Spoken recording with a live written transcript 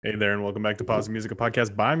Hey there, and welcome back to Pause Music, a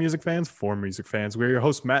podcast by music fans for music fans. We're your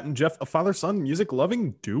hosts, Matt and Jeff, a father-son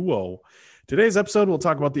music-loving duo. Today's episode, we'll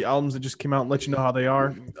talk about the albums that just came out and let you know how they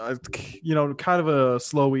are. Kind of a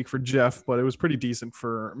slow week for Jeff, but it was pretty decent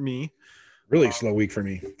for me. Really slow week for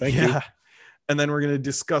me. Thank you. And then we're going to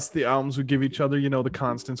discuss the albums we give each other, the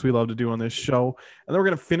constants we love to do on this show. And then we're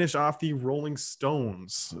going to finish off the Rolling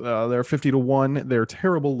Stones. They're 50-1. Their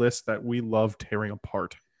terrible list that we love tearing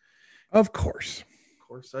apart. Of course.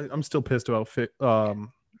 I'm still pissed about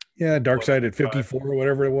Dark Side at 54 or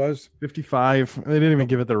whatever it was. 55. They didn't even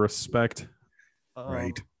give it the respect.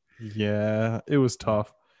 Right. Yeah, it was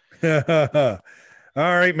tough. All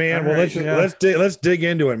right, man. Let's dig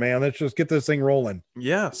into it, man. Let's just get this thing rolling.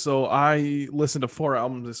 Yeah. So I listened to 4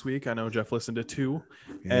 albums this week. I know Jeff listened to 2,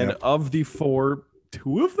 and of the 4,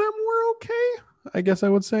 2 of them were okay, I guess I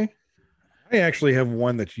would say. I actually have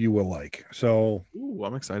one that you will like. So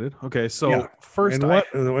I'm excited. Okay, so first,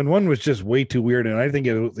 one was just way too weird, and I think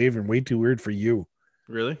it was even way too weird for you.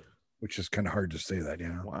 Really? Which is kind of hard to say that,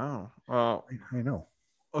 yeah. Wow. I know.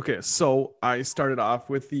 Okay, so I started off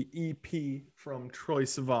with the EP from Troye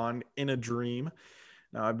Sivan, In a Dream.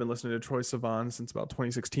 Now, I've been listening to Troye Sivan since about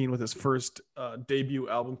 2016 with his first debut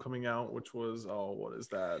album coming out, which was,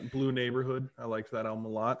 Blue Neighborhood. I liked that album a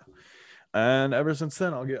lot. And ever since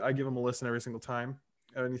then, I give him a listen every single time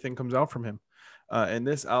anything comes out from him. And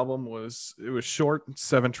this album was short,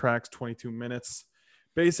 7 tracks, 22 minutes,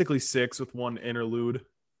 basically 6 with 1 interlude.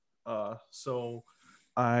 So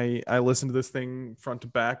I listened to this thing front to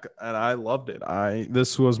back, and I loved it.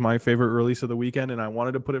 This was my favorite release of the weekend, and I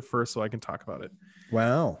wanted to put it first so I can talk about it.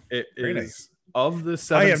 Wow, it very is nice. Of the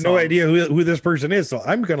 7. I have no idea who this person is, so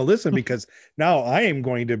I'm going to listen because now I am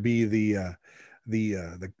going to be the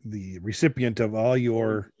recipient of all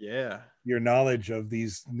your knowledge of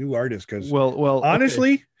these new artists. Because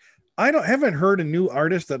honestly, I haven't heard a new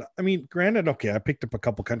artist that, I mean, granted, okay, I picked up a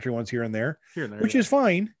couple country ones here and there, which is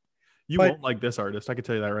fine. You won't like this artist, I can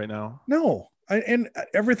tell you that right now. No, and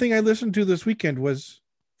everything I listened to this weekend was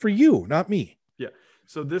for you, not me. Yeah.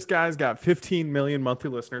 So this guy's got 15 million monthly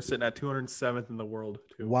listeners, sitting at 207th in the world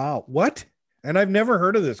too. Wow, what? And I've never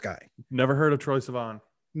heard of this guy. Never heard of Troye Sivan.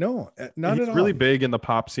 No, not at all. He's really big in the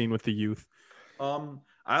pop scene with the youth.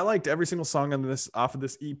 I liked every single song off of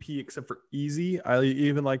this EP except for Easy. I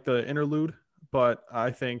even like the interlude, but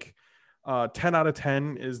I think 10 out of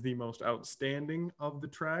 10 is the most outstanding of the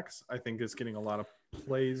tracks. I think it's getting a lot of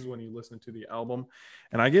plays when you listen to the album,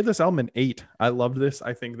 and I gave this album an 8. I loved this.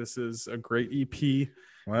 I think this is a great EP.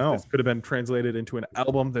 Wow. This could have been translated into an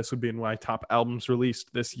album. This would be in my top albums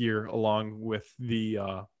released this year, along with the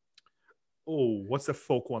what's the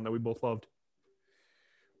folk one that we both loved?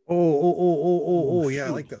 Yeah, I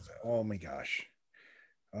like that. Oh my gosh.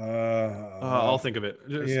 I'll think of it.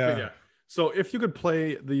 So if you could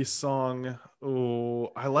play the song,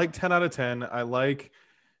 I like 10 out of 10. I like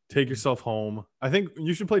Take Yourself Home. I think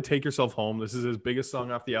you should play Take Yourself Home. This is his biggest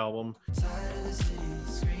song off the album.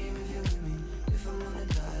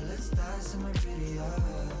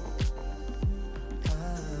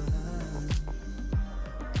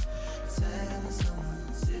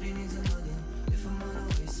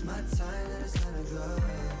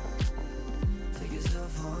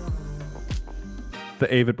 The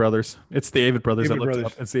Avett Brothers. It's the Avett Brothers.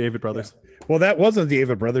 It's the Avett Brothers. Yeah. Well, that wasn't the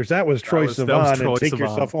Avett Brothers. That was Troye Sivan and Take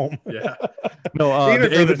Yourself Home. Yeah. No, the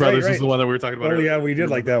Avett Brothers is the one that we were talking about. Oh, yeah, we did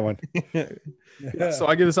like that one. Yeah. So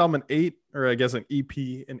I give this album an 8, or I guess an EP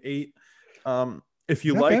an 8. If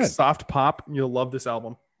you like soft pop, you'll love this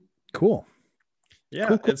album. Cool. Yeah.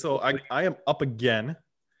 Cool. And so I am up again.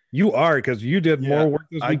 You are, because you did more work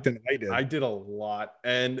this week than I did. I did a lot.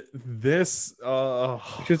 And this I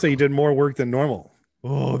should say you did more work than normal.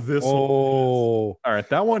 All right,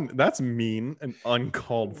 that one, that's mean and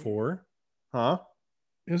uncalled for. Huh?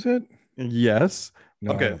 Is it? Yes.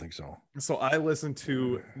 No, okay. I don't think so. So I listened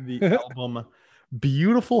to the album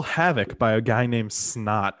Beautiful Havoc by a guy named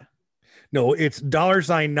Snot. No, it's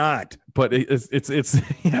 $not. But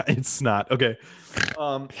it's Snot. Okay.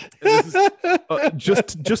 This is,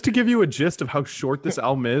 just to give you a gist of how short this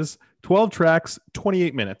album is, 12 tracks,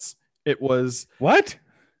 28 minutes. It was what?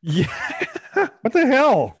 Yeah. What the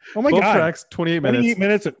hell? Oh my 12 god! Tracks, 28 minutes. 28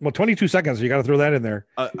 minutes. Well, 22 seconds. You got to throw that in there.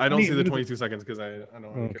 I don't see the 22 seconds because I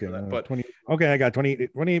don't care for that. But 20. Okay, I got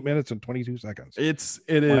 28 minutes and 22 seconds. It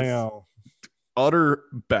is utter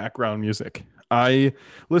background music. I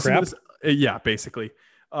listen to this. Yeah, basically.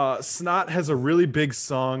 Snot has a really big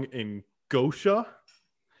song in Gosha. I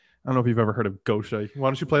don't know if you've ever heard of Gosha. Why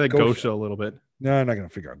don't you play that Gosha a little bit? No, I'm not gonna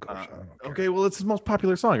figure out Gosha. Okay, well, it's his most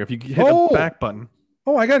popular song. If you hit the back button.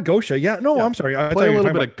 Oh, I got Gosha. Yeah, no, I'm sorry. I play a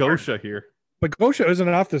little bit of Gosha here. But Gosha isn't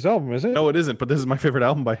off this album, is it? No, it isn't. But this is my favorite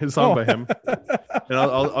album by his song by him, and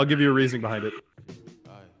I'll give you a reasoning behind it.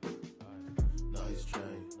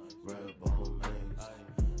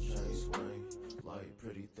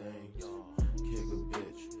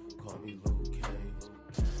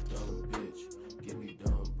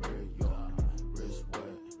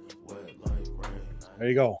 There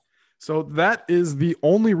you go. So that is the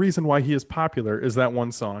only reason why he is popular, is that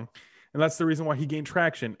one song. And that's the reason why he gained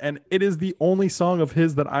traction. And it is the only song of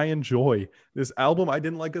his that I enjoy. This album, I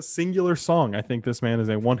didn't like a singular song. I think this man is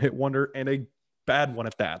a one-hit wonder, and a bad one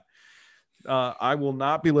at that. I will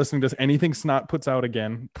not be listening to anything Snot puts out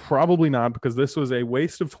again. Probably not, because this was a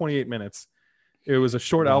waste of 28 minutes. It was a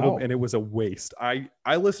short album, and it was a waste. I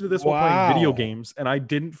listened to this while playing video games, and I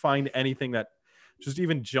didn't find anything that just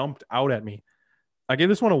even jumped out at me. I gave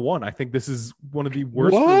this one a 1. I think this is one of the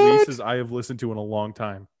worst releases I have listened to in a long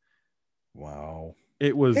time. Wow.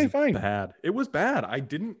 It was bad. It was bad. I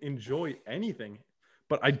didn't enjoy anything,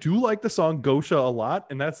 but I do like the song Gosha a lot,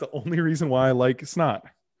 and that's the only reason why I like Snot.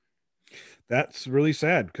 That's really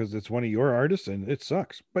sad, because it's one of your artists and it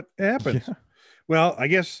sucks, but it happens. Yeah. Well, I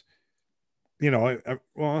guess,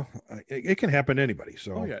 it can happen to anybody.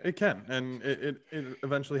 So yeah, it can. And it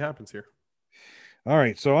eventually happens here. All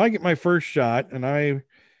right. So I get my first shot, and I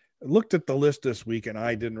looked at the list this week, and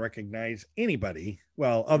I didn't recognize anybody.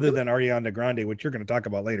 Well, other than Ariana Grande, which you're going to talk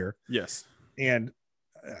about later. Yes. And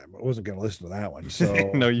I wasn't going to listen to that one.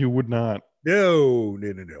 So no, you would not. No.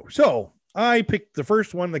 So I picked the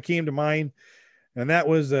first one that came to mind, and that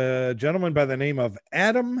was a gentleman by the name of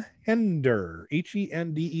Adam Hender,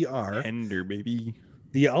 Hender. Hender, baby.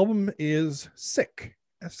 The album is Sick,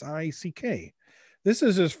 Sick. This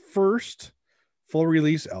is his first full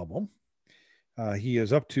release album. He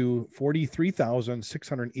is up to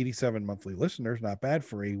 43,687 monthly listeners. Not bad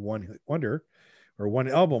for a one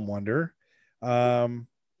album wonder. So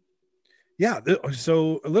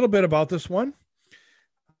a little bit about this one.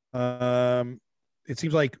 It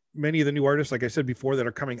seems like many of the new artists, like I said before, that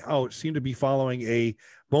are coming out seem to be following a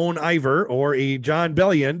Bon Iver or a Jon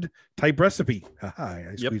Bellion type recipe.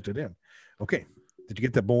 I squeezed it in. Okay. Did you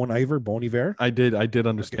get the Bon Iver? I did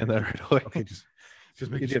understand that right away. Okay, just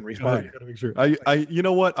make you didn't respond. Gotta make sure. I you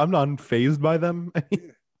know what? I'm not unfazed by them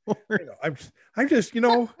anymore. I'm just, I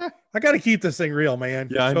got to keep this thing real, man.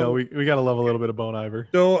 Yeah, I know. We got to love a little bit of Bon Iver.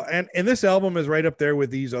 So, and this album is right up there with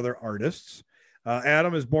these other artists.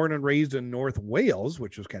 Adam is born and raised in North Wales,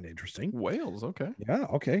 which was kind of interesting. Wales, okay. Yeah,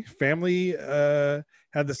 okay. Family had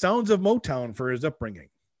the sounds of Motown for his upbringing.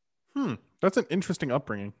 That's an interesting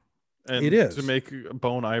upbringing. And it is. To make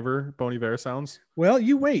Bon Iver sounds. Well,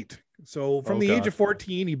 you wait. So from the age of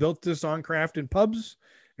 14, he built this song craft in pubs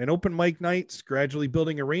and open mic nights, gradually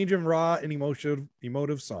building a range of raw and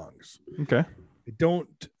emotive songs. Okay.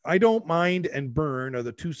 I Don't Mind and Burn are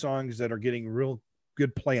the two songs that are getting real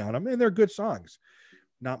good play on them, and they're good songs.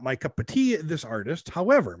 Not my cup of tea, this artist.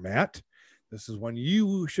 However, Matt, this is one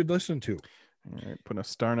you should listen to. All right, put a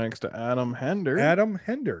star next to Adam Hender. Adam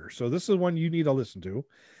Hender. So this is one you need to listen to.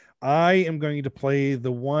 I am going to play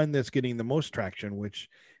the one that's getting the most traction, which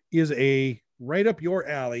is a right up your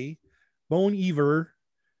alley, Bon Iver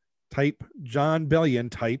type, Jon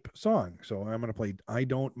Bellion type song. So I'm going to play I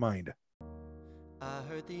Don't Mind. I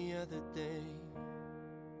heard the other day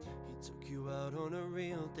he took you out on a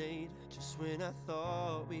real date, just when I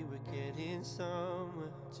thought we were getting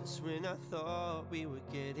somewhere, just when I thought we were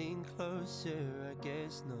getting closer. I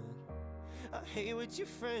guess not. I hate what your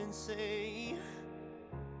friends say,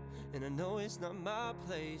 and I know it's not my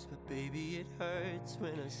place, but baby, it hurts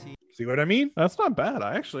when I see what I mean? That's not bad.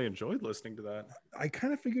 I actually enjoyed listening to that. I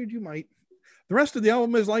kind of figured you might. The rest of the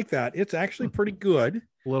album is like that. It's actually pretty good.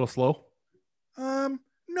 A little slow.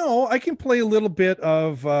 No, I can play a little bit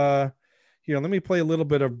of let me play a little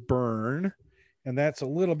bit of Burn, and that's a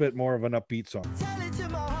little bit more of an upbeat song. Tell it to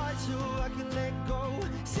my heart so I can let go.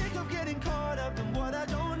 Sick of getting caught up in what I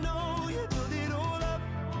don't know. You build it all up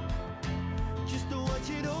just to watch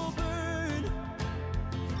it all burn.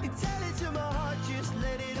 And tell it to my heart, just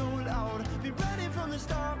let it all out. Been running from the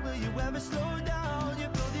start, will you ever slow down? You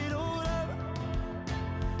build it all up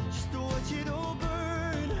just to watch it all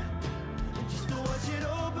burn. Just to watch it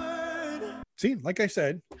all burn. See, like I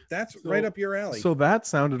said, that's right up your alley. So that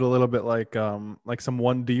sounded a little bit like some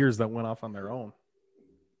 1Ders that went off on their own.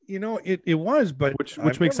 It was, but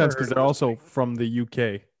which makes sense because they're also from the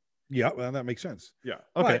UK. Yeah, well, that makes sense. Yeah.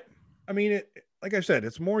 Okay. But, I mean, like I said,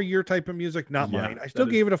 it's more your type of music, not mine. I still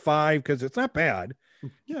gave it a 5 because it's not bad.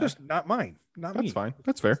 Yeah. Just not mine. Not me. That's fine.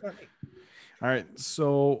 That's fair. All right,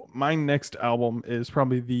 so my next album is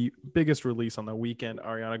probably the biggest release on the weekend,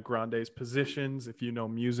 Ariana Grande's Positions. If you know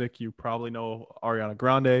music, you probably know Ariana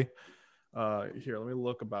Grande. Here, let me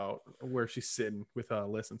look about where she's sitting with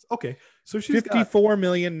listens. Okay, so she's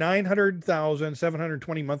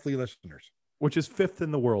 54,900,720 monthly listeners, which is 5th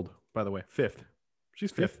in the world, by the way. 5th.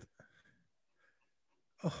 She's 5th.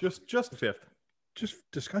 Oh, just 5th. Just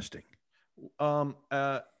disgusting.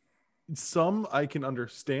 Some I can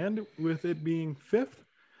understand with it being 5th.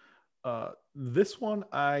 This one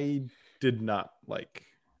I did not like.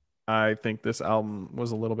 I think this album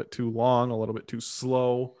was a little bit too long, a little bit too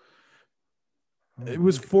slow. It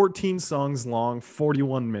was 14 songs long,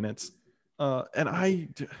 41 minutes. And I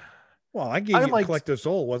gave you Collective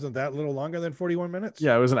Soul. Wasn't that a little longer than 41 minutes?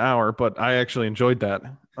 Yeah, it was an hour, but I actually enjoyed that.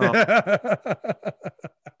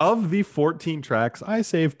 Of the 14 tracks, I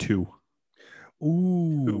saved 2.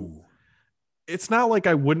 Ooh. 2. It's not like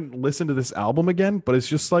I wouldn't listen to this album again, but it's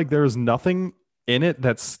just like there was nothing in it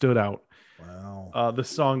that stood out. Wow. The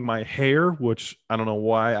song My Hair, which I don't know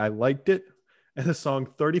why I liked it, and the song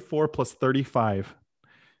 34 plus 35.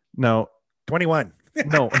 No. 21.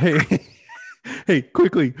 No. Hey,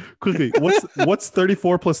 quickly. What's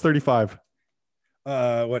 34 plus 35?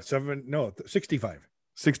 65.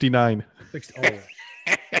 69.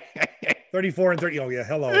 34 and 30. Oh yeah,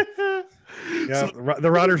 hello. Yeah, so, the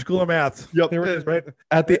Rodder School of Math. Yep. There it is, right?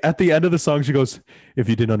 At the end of the song, she goes, "If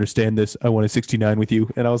you didn't understand this, I want a 69 with you."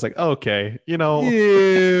 And I was like, okay,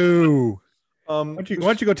 Ew. Why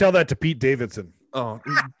don't you go tell that to Pete Davidson? Oh,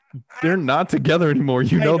 they're not together anymore.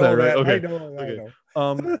 You know that, right? Okay. I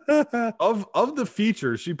know. Of the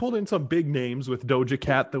features, she pulled in some big names with Doja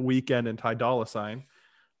Cat, The Weeknd, and Ty Dolla $ign.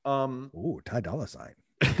 Ty Dolla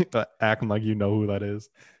 $ign. Acting like you know who that is.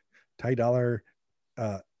 Ty Dolla.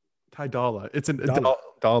 It's a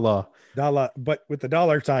dollar, but with the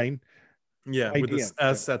dollar sign. Yeah, with the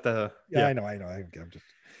S at the. Yeah, I know. I'm just.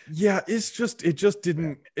 Yeah, it just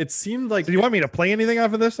didn't. It seemed like. Do you want me to play anything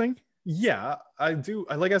off of this thing? Yeah, I do.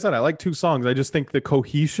 Like I said, I like 2 songs. I just think the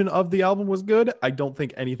cohesion of the album was good. I don't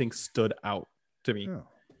think anything stood out to me. Oh,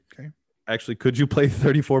 okay. Actually, could you play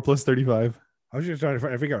 34 plus 35? I was just trying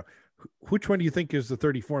to figure out which one do you think is the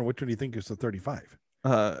 34 and which one do you think is the 35?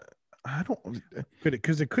 I don't.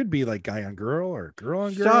 Because it could be like guy on girl or girl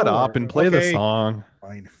on girl. Shut up and play the song.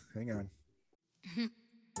 Fine. Hang on. You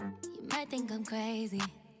might think I'm crazy,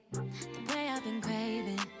 the way I've been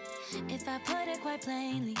craving. If I put it quite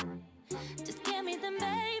plainly, just give me them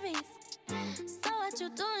babies. So what you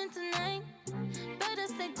doing tonight? Better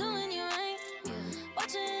stay doing you right.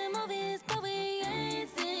 Watching movies, but we ain't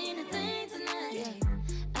seen a thing tonight.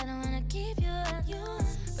 I don't wanna keep you up,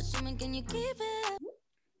 but can you keep it?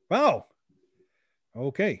 Wow.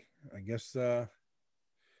 Okay. I guess that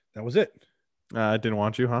was it. I didn't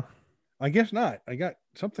want you, huh? I guess not. I got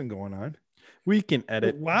something going on. We can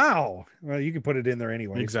edit. Wow. Well, you can put it in there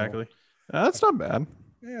anyway. Exactly. So. That's not bad.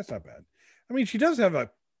 Yeah, it's not bad. I mean, she does have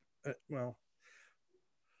well,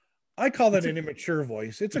 I call that an immature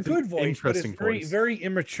voice. It's a good voice, but it's very, very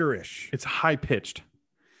immature-ish. It's high pitched.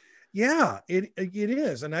 Yeah, it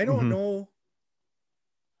is, and I don't know.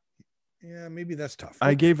 Yeah, maybe that's tough.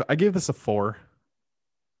 I gave this a 4.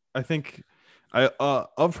 I think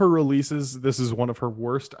of her releases, this is one of her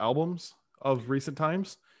worst albums of recent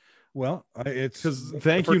times. Well, it's because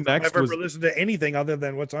Thank You Next I've never listened to anything other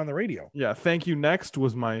than what's on the radio. Yeah, Thank You Next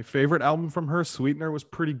was my favorite album from her. Sweetener was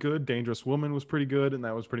pretty good. Dangerous Woman was pretty good, and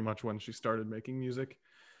that was pretty much when she started making music.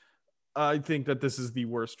 I think that this is the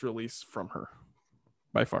worst release from her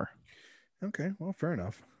by far. Okay, well, fair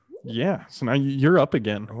enough. Yeah, so now you're up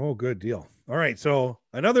again. Oh, good deal. All right, so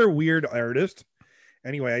another weird artist.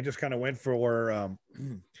 Anyway, I just kind of went for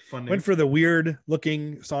the weird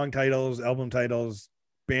looking song titles, album titles,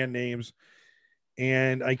 band names,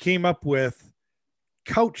 and I came up with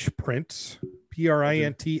Couch Prince,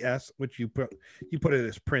 Prints, which you put it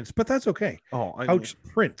as Prince, but that's okay. Oh, Couch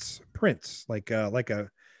Prince, like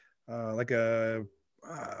a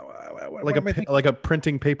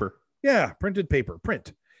printing paper. Yeah, printed paper,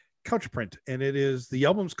 print. Couch Print, and the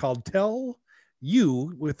album's called Tell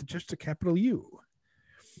You with just a capital U.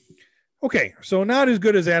 Okay, so not as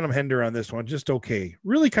good as Adam Hender on this one, just okay.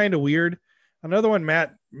 Really kind of weird. Another one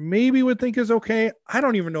Matt maybe would think is okay. I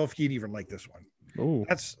don't even know if he'd even like this one. Oh,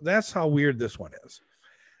 that's how weird this one is.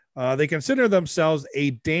 They consider themselves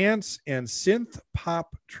a dance and synth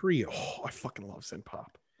pop trio. Oh, I fucking love synth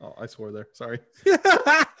pop. Oh, I swore there. Sorry.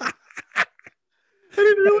 I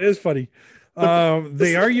didn't really. It is funny.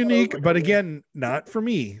 They are unique, but again, not for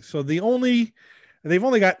me. So they've only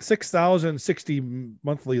got 6,060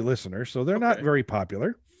 monthly listeners, so they're not very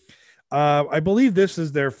popular. I believe this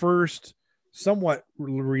is their first somewhat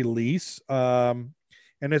release. And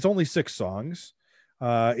it's only 6 songs.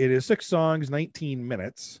 It is 6 songs, 19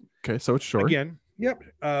 minutes. Okay, so it's short. Again, yep.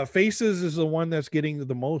 Faces is the one that's getting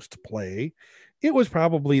the most play. It was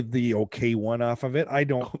probably the okay one off of it. I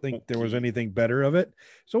don't think there was anything better of it.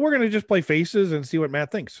 So we're going to just play Faces and see what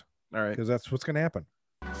Matt thinks. All right. Because that's what's going to happen.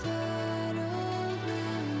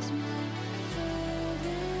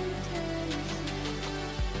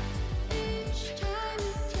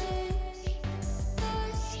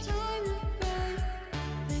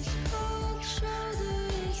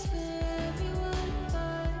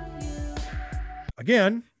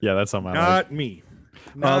 Again, yeah, that's something. Not me.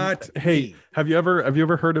 Not hey, me. Have you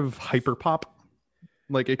ever heard of hyperpop?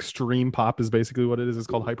 Like extreme pop is basically what it is. It's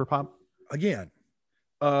called hyperpop. Again,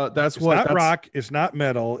 that's it's not rock. It's not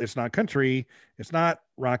metal. It's not country. It's not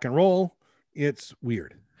rock and roll. It's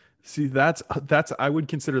weird. See, that's I would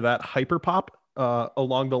consider that hyperpop.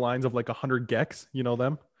 Along the lines of like 100 Gex. You know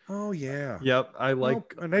them? Oh yeah. Yep. I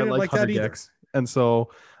like 100 Gex. And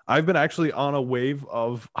so I've been actually on a wave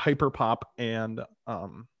of hyperpop, and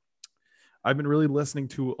I've been really listening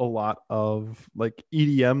to a lot of like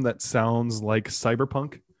EDM that sounds like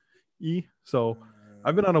cyberpunk So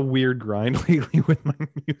I've been on a weird grind lately with my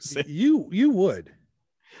music. You would.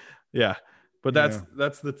 Yeah. But that's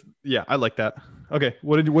I like that. Okay.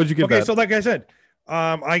 What did you give that? So like I said,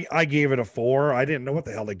 I gave it a 4. I didn't know what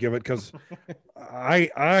the hell to give it because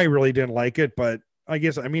I really didn't like it, but I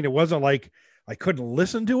guess, I mean, it wasn't like I couldn't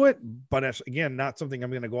listen to it, but it's, again, not something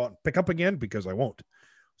I'm going to go out and pick up again because I won't.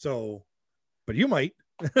 So, but you might.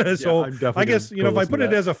 So yeah, I guess, if I put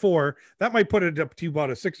it as a 4, that might put it up to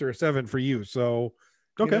about a 6 or a 7 for you. So,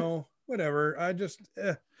 okay, whatever. I just,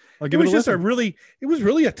 I'll give it was just it was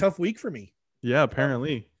really a tough week for me. Yeah,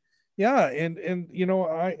 apparently. Yeah. And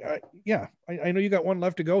I know you got one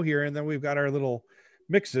left to go here, and then we've got our little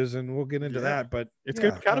mixes, and we'll get into that, but it's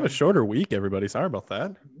kind of a shorter week, everybody. Sorry about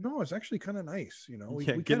that. No, it's actually kind of nice. We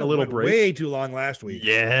getting a little break. Way too long last week.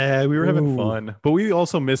 Yeah, we were having fun, but we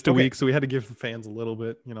also missed a week, so we had to give the fans a little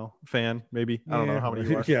bit, fan, maybe. I don't know how many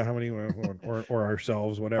you are. Yeah, how many or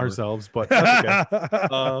ourselves, whatever. Ourselves, but that's okay.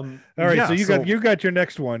 All right, so you got your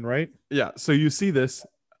next one, right? Yeah, so you see this.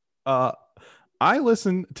 I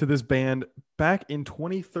listened to this band back in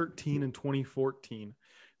 2013 and 2014.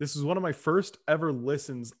 This is one of my first ever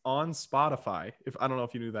listens on Spotify. I don't know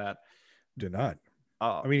if you knew that. Did not.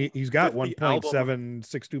 I mean, he's got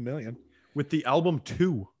 1.762 million. With the album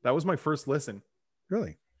 2. That was my first listen.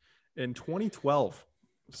 Really? In 2012.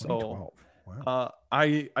 2012. So, wow.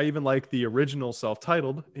 I even like the original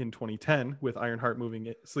self-titled in 2010 with Ironheart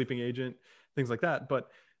Sleeping Agent, things like that. But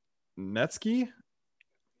Netsky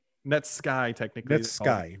technically.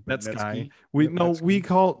 Netsky. We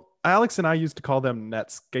call Alex and I used to call them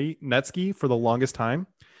Netsky for the longest time.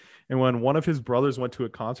 And when one of his brothers went to a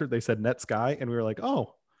concert, they said Netsky, and we were like,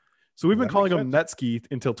 oh. So we've been calling him Netsky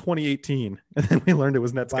until 2018, and then we learned it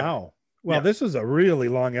was Netsky. Wow. Well, This is a really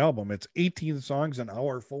long album. It's 18 songs, an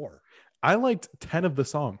hour 4. I liked 10 of the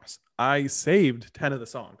songs. I saved 10 of the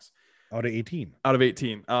songs. Out of 18.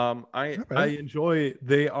 I enjoy,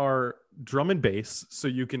 they are drum and bass,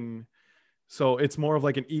 so it's more of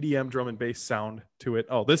like an EDM drum and bass sound to it.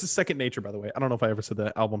 Oh, this is Second Nature, by the way. I don't know if I ever said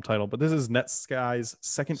the album title, but this is Netsky's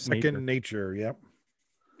Second Nature. Yep.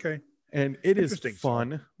 Okay. And it is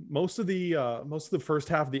fun. Most of the first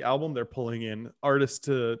half of the album, they're pulling in artists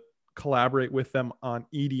to collaborate with them on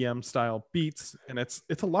EDM style beats, and it's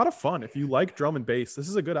a lot of fun. If you like drum and bass, this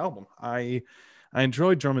is a good album. I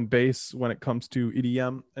enjoy drum and bass when it comes to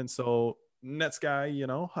EDM, and so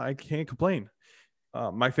Netsky, I can't complain.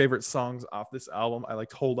 My favorite songs off this album, I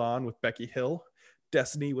liked Hold On with Becky Hill,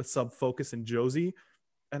 Destiny with Sub Focus and Josie,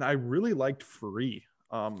 and I really liked Free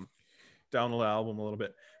down the album a little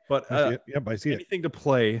bit. But I see anything to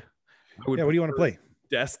play. What do you want to play?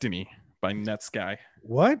 Destiny by Netsky.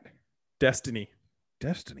 What? Destiny.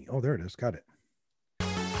 Oh, there it is. Got it.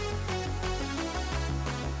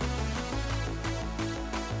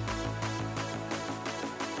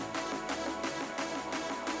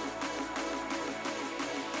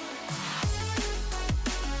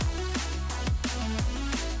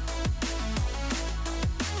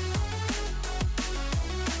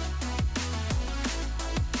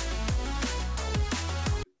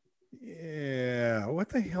 What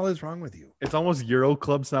the hell is wrong with you? It's almost Euro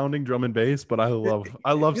Club sounding drum and bass, but I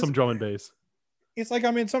love some drum and bass. It's like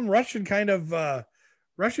I'm in some Russian kind of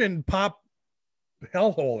Russian pop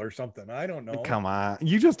hellhole or something. I don't know. Come on,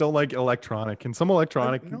 you just don't like electronic, and some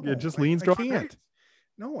electronic it just leans drum.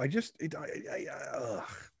 No, I just yuck.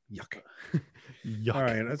 Yuck. All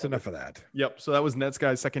right, that's enough of that. Yep. So that was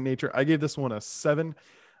Netsky's Second Nature. I gave this one a 7.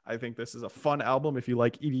 I think this is a fun album. If you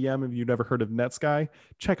like EDM, if you've never heard of Netsky,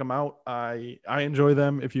 check them out. I enjoy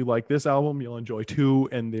them. If you like this album, you'll enjoy too,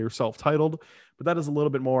 and they're self-titled. But that is a little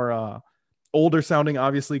bit more older sounding,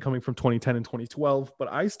 obviously coming from 2010 and 2012.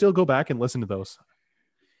 But I still go back and listen to those.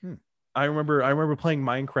 I remember playing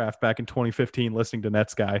Minecraft back in 2015, listening to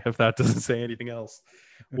Netsky. If that doesn't say anything else,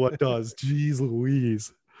 what does? Jeez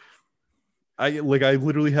Louise. I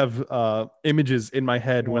literally have images in my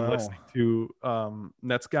head when listening to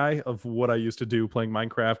Netsky of what I used to do playing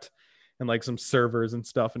Minecraft and like some servers and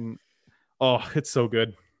stuff. And it's so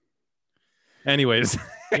good. Anyways.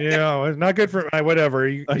 It's not good for whatever.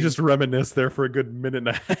 I just reminisced there for a good minute and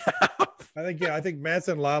a half. I think Matt's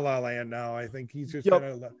in La La Land now. I think he's just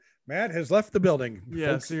Matt has left the building.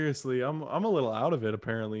 Yeah, folks. Seriously. I'm a little out of it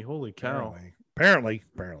apparently. Holy cow. Apparently.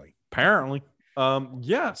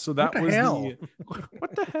 So that was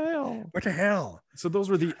what the hell? So those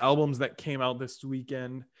were the albums that came out this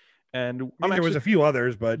weekend. And there was a few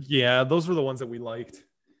others, but yeah, those were the ones that we liked.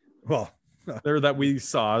 Well, they're that we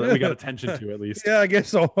saw, that we got attention to at least. Yeah, I guess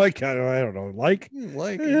so. I don't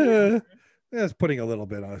know. That's putting a little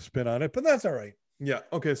bit of a spin on it, but that's all right. Yeah.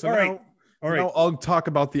 Okay. So all right. Now I'll talk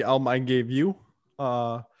about the album I gave you,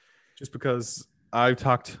 just because I've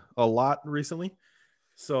talked a lot recently.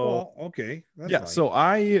 So okay. That's fine.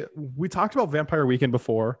 So we talked about Vampire Weekend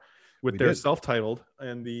before with their self-titled,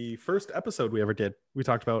 and the first episode we ever did, we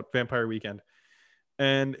talked about Vampire Weekend.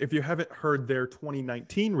 And if you haven't heard their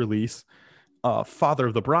 2019 release, Father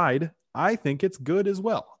of the Bride, I think it's good as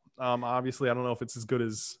well. Obviously, I don't know if it's as good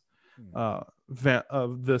as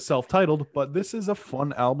the self-titled, but this is a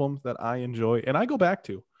fun album that I enjoy and I go back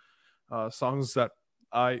to. Songs that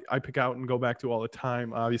I pick out and go back to all the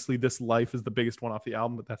time. Obviously, This Life is the biggest one off the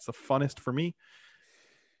album, but that's the funnest for me.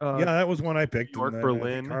 That was one I picked. York,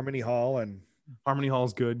 Berlin, Harmony Hall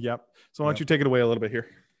is good. Yep. So why don't you take it away a little bit here?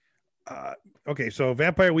 Okay, so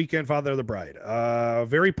Vampire Weekend, Father of the Bride.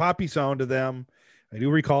 Very poppy sound to them. I do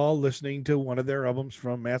recall listening to one of their albums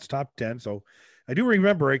from Matt's Top 10, so I do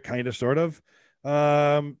remember it kind of, sort of.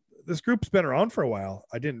 This group's been around for a while.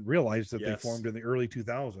 I didn't realize that they formed in the early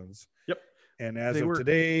 2000s. Yep. And as of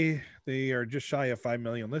today, they are just shy of 5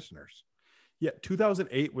 million listeners. Yeah,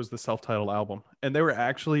 2008 was the self-titled album, and they were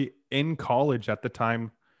actually in college at the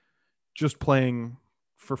time, just playing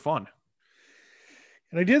for fun.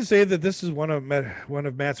 And I did say that this is one of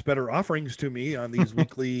Matt's better offerings to me on these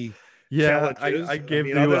weekly challenges. I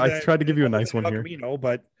tried to give you a nice one here. Camino,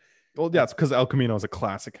 but it's because El Camino is a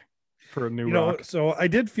classic for a new rock. So I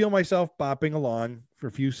did feel myself bopping along for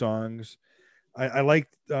a few songs. I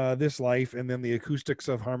liked This Life, and then the acoustics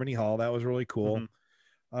of Harmony Hall. That was really cool.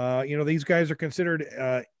 Mm-hmm. These guys are considered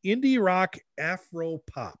indie rock Afro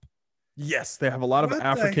pop. Yes, they have a lot of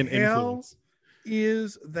African influence.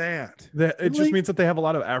 Is that it just means that they have a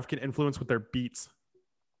lot of African influence with their beats.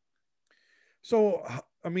 So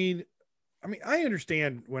I mean I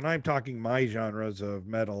understand when I'm talking my genres of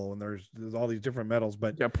metal, and there's all these different metals,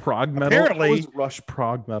 but prog metal. Apparently, Rush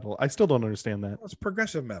prog metal. I still don't understand that. It's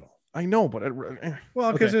progressive metal. I know, but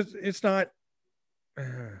because it's not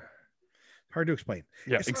hard to explain.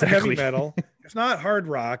 Yeah, it's exactly. Not heavy metal. It's not hard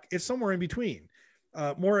rock. It's somewhere in between.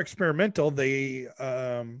 More experimental. They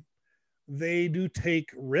do take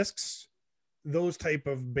risks. Those type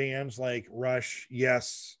of bands like Rush,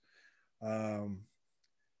 Yes. Who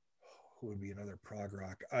would be another prog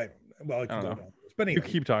rock? I don't know. But anyway,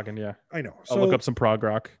 you keep talking. Yeah, I know. I'll look up some prog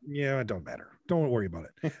rock. Yeah, it don't matter. Don't worry about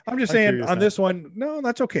it. I'm just saying on this one. No,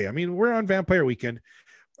 that's okay. I mean, we're on Vampire Weekend.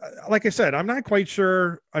 Like I said, I'm not quite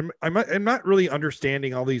sure. I'm not really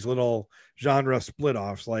understanding all these little genre split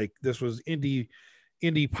offs. Like this was indie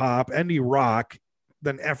pop, indie rock,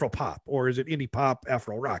 then Afro pop, or is it indie pop,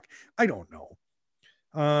 Afro rock? I don't know.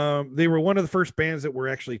 They were one of the first bands that were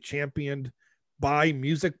actually championed by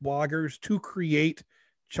music bloggers to create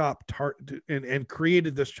chop tart and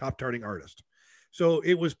created this chop tarting artist. So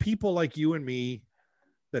it was people like you and me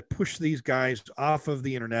that pushed these guys off of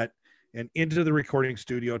the internet and into the recording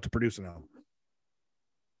studio to produce an album.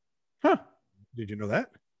 Huh? Did you know that?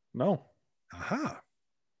 No. Aha.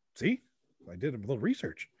 See, I did a little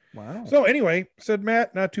research. Wow. So anyway, said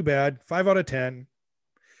Matt, not too bad. 5 out of 10.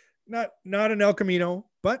 Not an El Camino,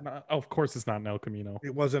 but of course it's not an El Camino.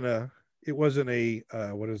 It wasn't a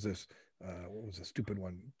what is this? What was the stupid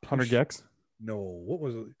one? 100 Gex? No, what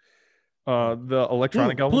was it? The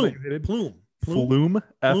electronic album. Plume. Flume.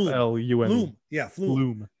 Flume. Yeah,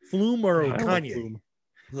 Flume. Flume or Kanye. Flume.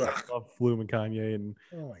 I love Flume and Kanye, and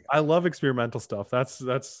I love experimental stuff. That's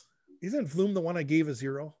Isn't Flume the one I gave a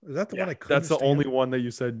 0? Is that the one I couldn't That's the stand? only one that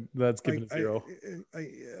you said that's given a 0.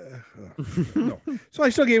 No. So I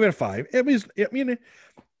still gave it a 5.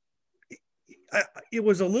 it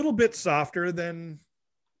was a little bit softer than.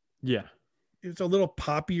 Yeah. It's a little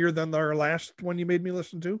poppier than our last one you made me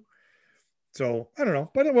listen to. So I don't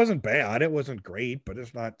know, but it wasn't bad. It wasn't great, but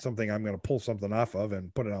it's not something I'm going to pull something off of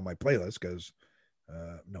and put it on my playlist because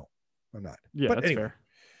no, I'm not. Yeah, but that's anyway. fair.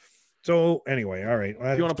 So anyway, all right.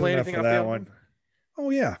 Do you want to play anything off that one? Oh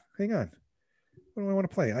yeah, hang on. What do I want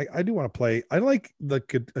to play? I do want to play. I like the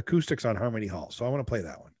acoustics on Harmony Hall, so I want to play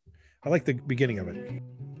that one. I like the beginning of it.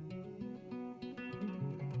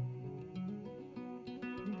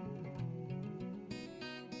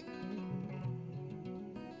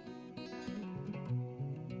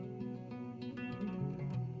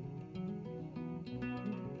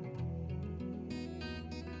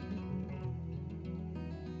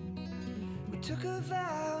 Took a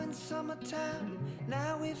vow in summertime.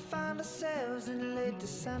 Now we find ourselves in late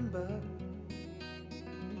December.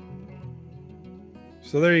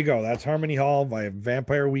 So there you go. That's Harmony Hall by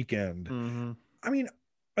Vampire Weekend. Mm-hmm. I mean,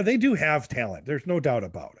 they do have talent. There's no doubt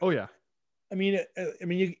about it. Oh yeah. I mean,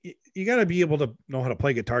 you got to be able to know how to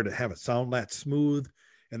play guitar to have it sound that smooth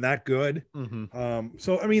and that good. Mm-hmm.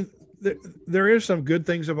 So I mean, there is some good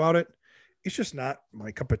things about it. It's just not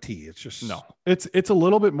my cup of tea. It's just no. It's a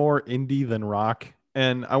little bit more indie than rock,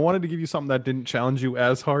 and I wanted to give you something that didn't challenge you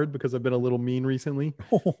as hard because I've been a little mean recently.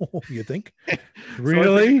 Oh, you think?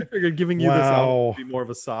 Really? So I figured giving you this album would be more of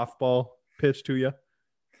a softball pitch to you.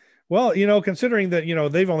 Well, considering that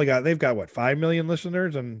they've got what 5 million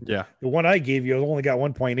listeners, and yeah, the one I gave you only got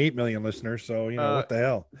 1.8 million listeners. So what the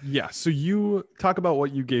hell? Yeah. So you talk about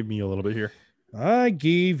what you gave me a little bit here. I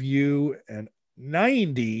gave you an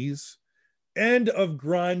 90s end of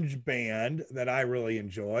grunge band that I really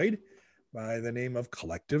enjoyed by the name of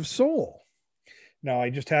Collective Soul. Now I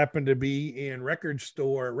just happened to be in record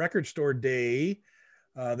store day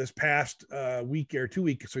this past week or 2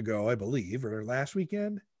 weeks ago, I believe, or last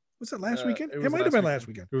weekend. Was it last weekend? It might have been last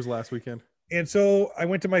weekend. It was last weekend. And so I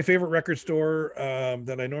went to my favorite record store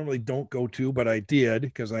that I normally don't go to, but I did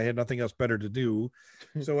because I had nothing else better to do.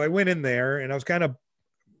 So I went in there and I was kind of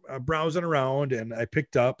browsing around, and I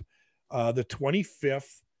picked up the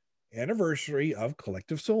 25th anniversary of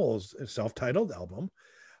Collective Soul's self-titled album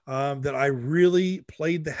that I really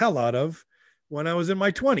played the hell out of when I was in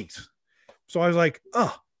my 20s. So I was like,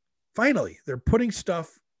 oh, finally, they're putting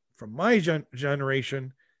stuff from my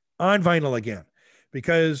generation on vinyl again,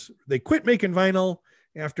 because they quit making vinyl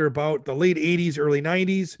after about the late 80s, early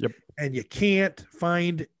 90s, Yep. And you can't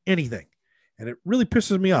find anything. And it really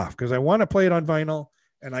pisses me off because I want to play it on vinyl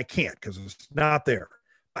and I can't because it's not there.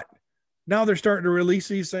 Now they're starting to release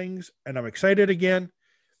these things, and I'm excited again.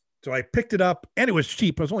 So I picked it up, and it was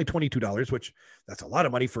cheap. It was only $22, which that's a lot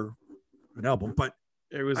of money for an album. But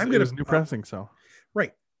it was new pressing. So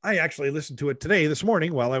right, I actually listened to it this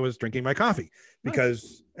morning while I was drinking my coffee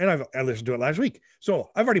because, and I listened to it last week.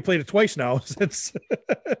 So I've already played it twice now since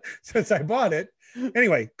I bought it.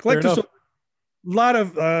 Anyway, Collective Soul,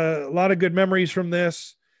 a lot of good memories from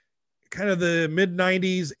this. Kind of the mid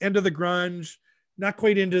 '90s, end of the grunge. Not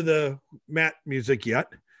quite into the Matt music yet.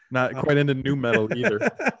 Not quite into new metal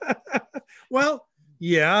either. Well,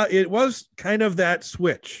 yeah, it was kind of that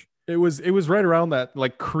switch. It was right around that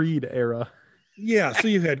like Creed era. Yeah, so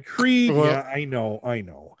you had Creed. Yeah, I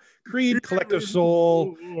know. Creed, Collective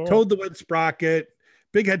Soul, Toad the Wet Sprocket,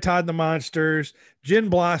 Big Head Todd and the Monsters, Gin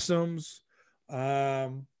Blossoms. I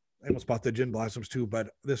almost bought the Gin Blossoms too,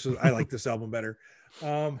 but I like this album better.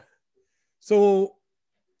 So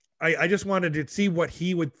I just wanted to see what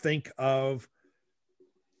he would think of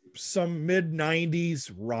some mid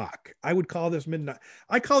 90s rock. I call this mid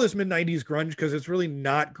 90s grunge because it's really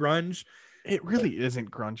not grunge. It really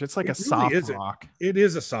isn't grunge. It's like a soft rock. It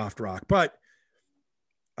is a soft rock, but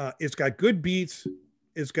it's got good beats.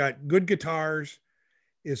 It's got good guitars.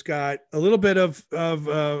 It's got a little bit of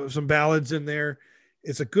some ballads in there.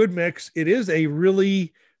 It's a good mix. It is a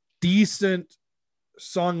really decent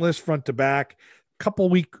song list front to back. Couple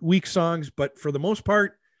weak songs, but for the most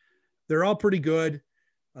part, they're all pretty good.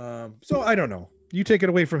 So I don't know. You take it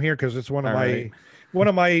away from here because it's one of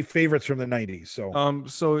my favorites from the 90s.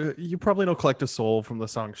 So you probably know Collective Soul from the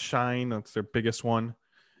song Shine. That's their biggest one.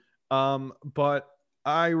 But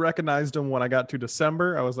I recognized them when I got to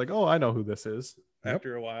December. I was like, oh, I know who this is. Yep.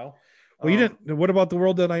 After a while. Well, you didn't. What about The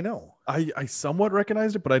World That I Know? I somewhat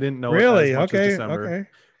recognized it, but I didn't know really? it as much as December. Okay.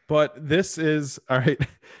 But this is all right.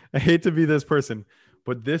 I hate to be this person,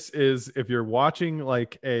 but this is if you're watching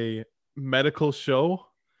like a medical show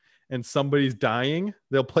and somebody's dying,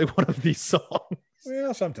 they'll play one of these songs.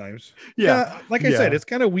 Well, sometimes. Yeah. Like I said, it's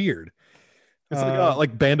kind of weird. It's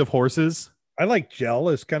like Band of Horses. I like Gel.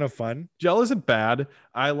 It's kind of fun. Gel isn't bad.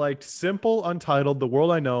 I liked Simple, Untitled, The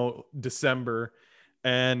World I Know, December,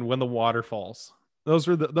 and When the Water Falls. Those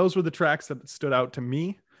were the tracks that stood out to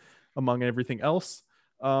me among everything else.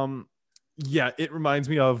 Yeah, it reminds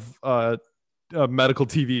me of a medical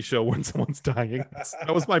TV show when someone's dying.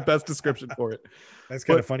 That was my best description for it. That's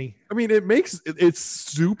kind of funny. I mean, it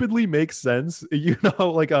stupidly makes sense. You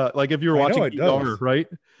know, like if you were watching ER, right?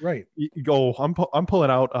 Right. You go, I'm pulling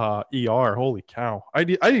out ER. Holy cow. I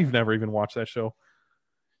never even watched that show.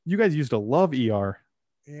 You guys used to love ER.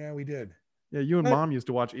 Yeah, we did. Yeah, you and Mom used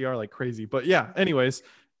to watch ER like crazy. But yeah, anyways,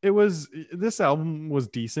 this album was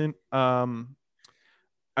decent.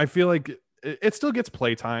 I feel like it still gets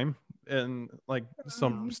playtime in like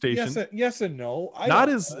some stations. Yes and no.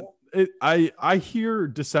 I hear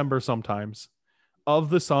December sometimes. Of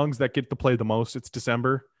the songs that get to play the most, it's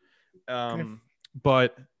December.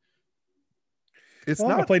 But it's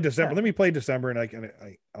not. I'm gonna play December. Let me play December, and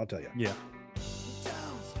I'll tell you. Yeah.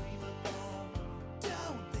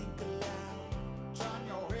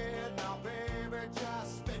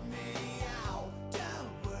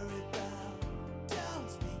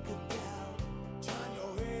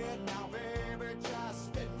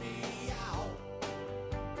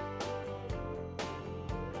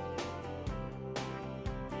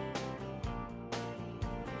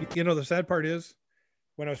 You know, the sad part is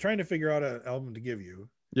when I was trying to figure out an album to give you.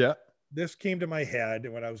 Yeah. This came to my head,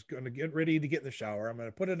 and when I was going to get ready to get in the shower, I'm going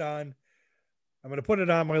to put it on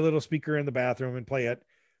my little speaker in the bathroom and play it.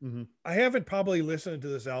 Mm-hmm. I haven't probably listened to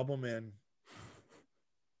this album in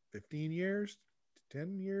 15 years,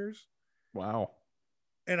 10 years. Wow.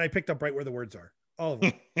 And I picked up right where the words are. All of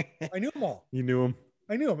them. I knew them all. You knew them.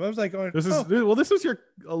 I knew them. I was like, this was your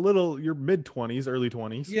mid-20s, early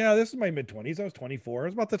 20s. Yeah, this is my mid-20s. I was 24. It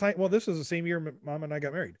was about the time. Well, this was the same year Mom and I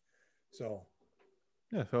got married. So,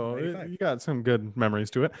 yeah, so you got some good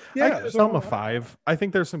memories to it. Yeah, I'm a 5. I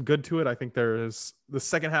think there's some good to it. I think there is the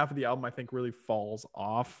second half of the album. I think really falls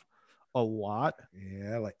off a lot.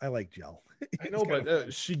 Yeah, I like Gel. I know,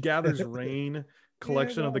 but She Gathers Rain,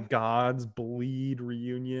 Collection of the Gods, Bleed,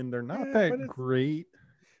 Reunion. They're not that great.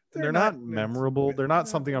 They're not memorable. They're not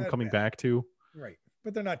something I'm coming back to. Right.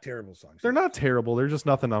 But they're not terrible songs. They're not terrible. They're just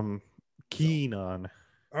nothing I'm keen on.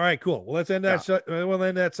 All right, cool. Well, let's end that. We'll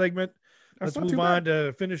end that segment. Let's move on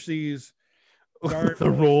to finish these.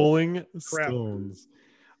 The Rolling Stones.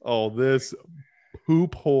 Oh, this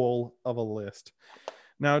poop hole of a list.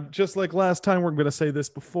 Now, just like last time, we're going to say this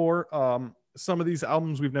before. Some of these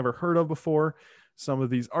albums we've never heard of before. Some of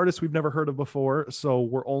these artists we've never heard of before. So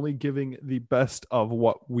we're only giving the best of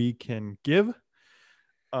what we can give.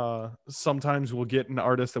 Sometimes we'll get an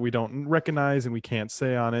artist that we don't recognize and we can't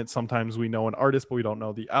say on it. Sometimes we know an artist, but we don't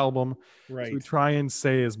know the album. Right. So we try and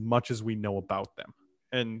say as much as we know about them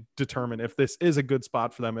and determine if this is a good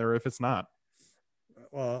spot for them or if it's not.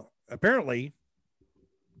 Well, apparently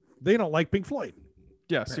they don't like Pink Floyd.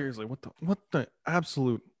 Yeah, seriously. What the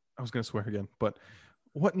absolute, I was going to swear again, but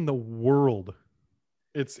what in the world?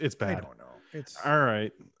 It's bad. I don't know. It's all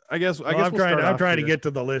right. I guess I'm trying to get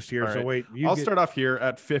to the list here. Right. So wait, I'll start off here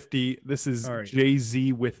at 50. This is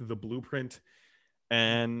Jay-Z with The Blueprint.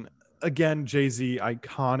 And again, Jay-Z,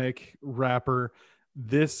 iconic rapper.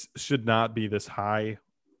 This should not be this high.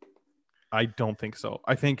 I don't think so.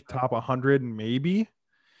 I think top 100, maybe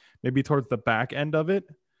towards the back end of it.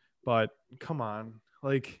 But come on.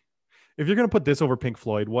 Like, if you're going to put this over Pink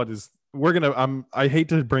Floyd, I hate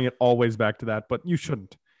to bring it always back to that, but you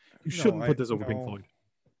shouldn't. You shouldn't put this over Pink Floyd.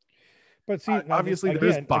 But see, obviously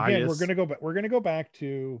there's bias. Again, we're going to go back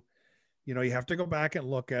to, you know, you have to go back and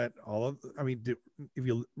look at all of, I mean, if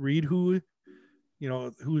you read who's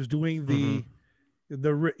doing the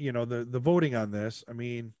voting on this, I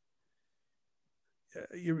mean,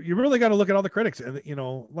 you really got to look at all the critics. And, you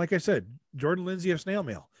know, like I said, Jordan Lindsay of Snail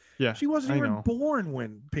Mail. Yeah. She wasn't even born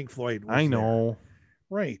when Pink Floyd was I know. There.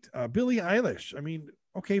 Right. Billie Eilish. I mean,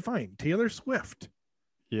 okay, fine. Taylor Swift.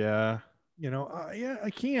 Yeah. You know, you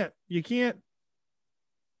can't, you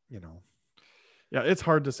know. Yeah, it's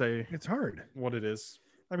hard to say. It's hard. What it is.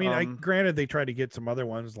 I mean, granted, they tried to get some other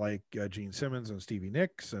ones like Gene Simmons and Stevie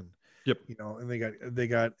Nicks, and yep, you know, and they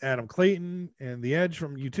got Adam Clayton and The Edge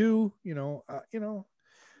from U2, you know,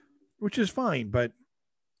 which is fine, but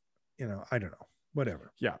you know, I don't know,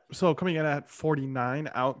 whatever. Yeah. So coming in at 49,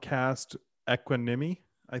 Outkast, Equanimity.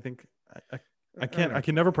 I think I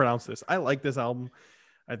can never pronounce this. I like this album.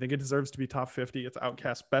 I think it deserves to be top 50. It's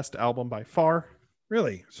Outkast's best album by far.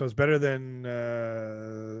 Really? So it's better than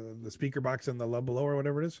the Speaker Box and the Love Below or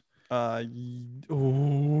whatever it is? Never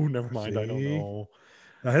mind. I don't know.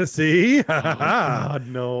 See? Oh, God,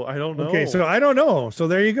 no, I don't know. Okay, so I don't know. So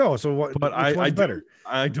there you go. So what? But which one's better?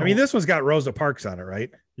 I mean, this one's got Rosa Parks on it,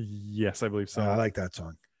 right? Yes, I believe so. I like that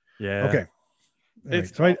song. Yeah. Okay. Right.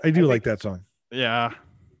 So I do like that song. Yeah.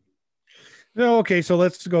 No, okay, so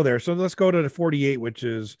let's go there. So let's go to the 48, which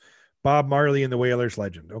is Bob Marley and the Wailers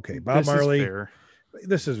Legend. Okay, Bob Marley.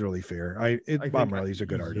 This is really fair. Bob Marley's a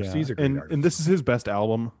good artist. Yeah. He's a great artist. And this is his best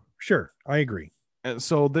album. Sure, I agree. And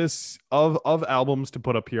so this of albums to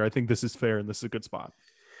put up here, I think this is fair and this is a good spot.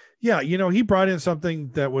 Yeah, he brought in something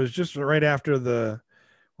that was just right after a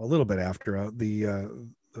little bit after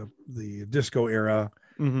the disco era.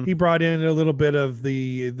 Mm-hmm. He brought in a little bit of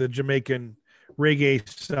the Jamaican reggae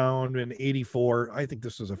sound in 84. I think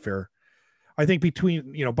this is a fair. I think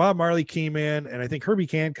between Bob Marley came in, and I think Herbie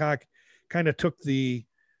Hancock kind of took the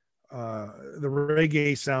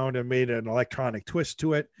reggae sound and made an electronic twist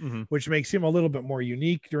to it, mm-hmm. which makes him a little bit more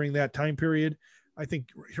unique during that time period. I think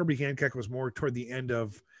Herbie Hancock was more toward the end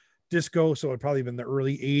of disco, so it probably been the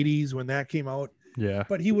early 80s when that came out. Yeah,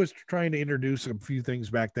 but he was trying to introduce a few things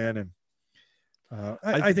back then, and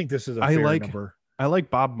I think this is a fair number. I like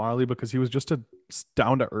Bob Marley because he was just a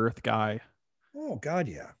down to earth guy. Oh God,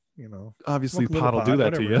 yeah. Obviously pot will do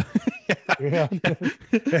that whatever. To you. Yeah.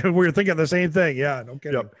 And we're thinking the same thing. Yeah, no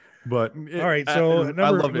kidding. Yep. But all right, so I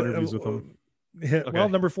love interviews with him. Okay. Well,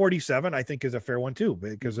 number 47, I think, is a fair one too,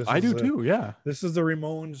 because I do too. Yeah, this is the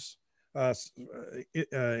Ramones'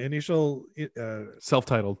 initial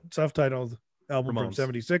self-titled album Ramones. From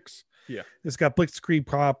 '76. Yeah, it's got Blitzkrieg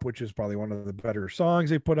Pop, which is probably one of the better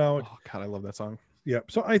songs they put out. Oh God, I love that song. Yeah,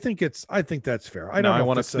 so I think that's fair. I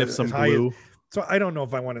want to sniff some glue. So I don't know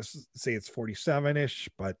if I want to say it's 47-ish,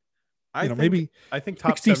 but I think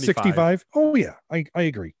top 60, 75. 65. Oh yeah, I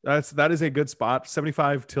agree. That is a good spot.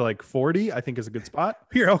 75 to like 40, I think is a good spot.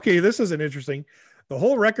 Here, okay, this is an interesting. The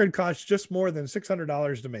whole record costs just more than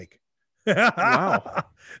 $600 to make. Wow,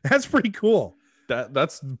 that's pretty cool.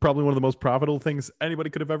 That's probably one of the most profitable things anybody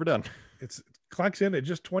could have ever done. It clocks in at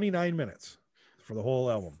just 29 minutes for the whole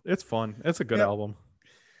album. It's fun. It's a good album.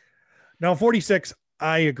 Now 46,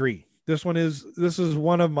 I agree. This is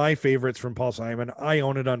one of my favorites from Paul Simon. I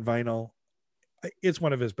own it on vinyl. It's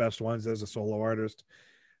one of his best ones as a solo artist.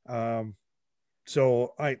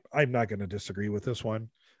 So I'm not going to disagree with this one.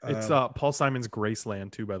 It's Paul Simon's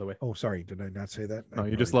Graceland too, by the way. Oh, sorry. Did I not say that? No,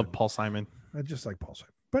 you just love Paul Simon. I just like Paul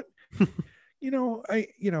Simon. But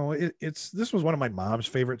this was one of my mom's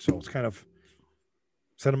favorites, so it's kind of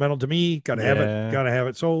sentimental to me. Gotta have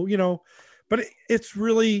it. So, but it's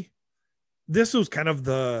really, this was kind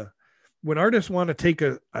of when artists want to take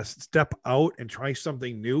a step out and try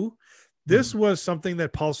something new, this was something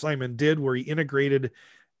that Paul Simon did, where he integrated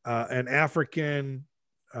an African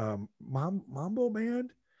mambo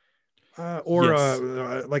band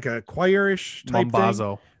like a choirish type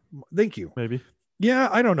Mambazo thing. Thank you. Maybe. Yeah,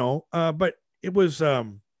 I don't know. But it was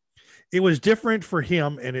different for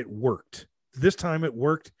him, and it worked. This time it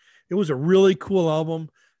worked. It was a really cool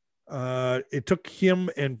album. It took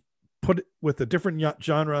him and put it with a different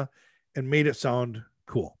genre and made it sound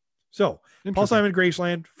cool. So Paul Simon,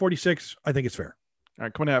 Graceland, 46. I think it's fair. All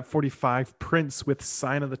right, coming out at 45, Prince with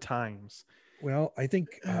Sign of the Times. Well, I think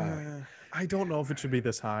I don't know if it should be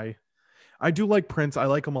this high. I do like Prince. I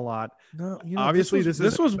like him a lot. No, obviously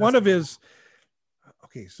this was one of his.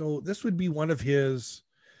 Okay, so this would be one of his.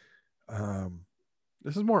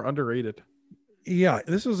 This is more underrated. Yeah,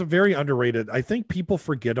 this is a very underrated. I think people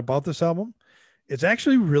forget about this album. It's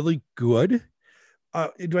actually really good.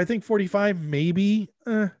 Do I think 45? Maybe.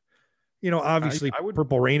 Obviously,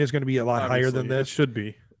 Purple Rain is going to be a lot higher than this. It should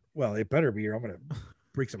be. Well, it better be, or I'm going to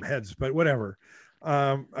break some heads. But whatever.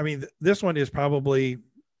 This one is probably.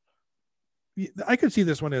 I could see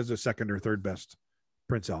this one as a second or third best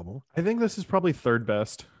Prince album. I think this is probably third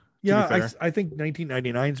best. Yeah, I think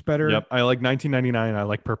 1999 is better. Yep, I like 1999. I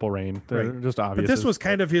like Purple Rain. They're just obvious. But this was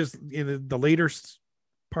kind of his in the later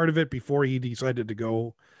part of it before he decided to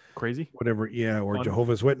go crazy. Whatever, yeah, or Fun.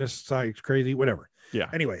 Jehovah's Witness side crazy, whatever. Yeah.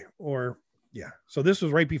 Anyway, so this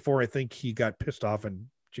was right before I think he got pissed off and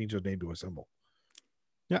changed his name to Assemble.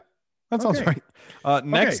 Yeah, that sounds right.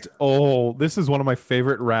 Next, this is one of my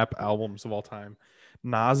favorite rap albums of all time.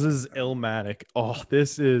 Nas's Illmatic. Oh,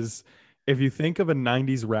 this is. If you think of a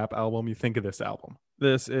 90s rap album, you think of this album.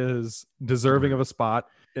 This is deserving of a spot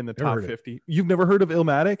in the top 50. You've never heard of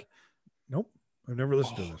Illmatic? Nope. I've never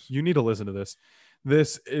listened to this. You need to listen to this.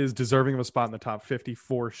 This is deserving of a spot in the top 50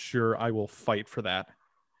 for sure. I will fight for that.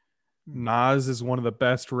 Nas is one of the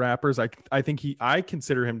best rappers. I think I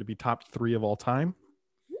consider him to be top 3 of all time.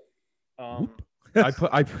 I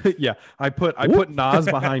put Nas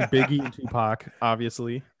behind Biggie and Tupac,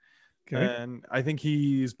 obviously. And I think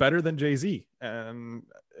he's better than Jay-Z, and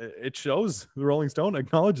it shows. The Rolling Stone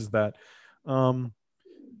acknowledges that.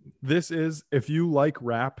 This is, if you like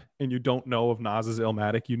rap and you don't know of Nas's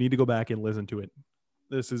Illmatic, you need to go back and listen to it.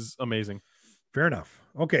 This is amazing. Fair enough.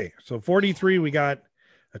 Okay, so 43, we got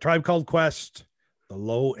A Tribe Called Quest, The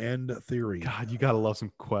Low End Theory. God, you gotta love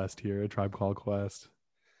some Quest here. A Tribe Called Quest.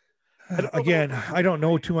 Again, I don't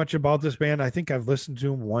know too much about this band. I think I've listened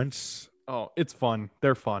to them once. Oh, it's fun.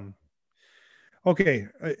 They're fun. Okay,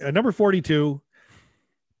 number 42.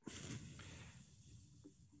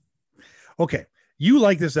 Okay, you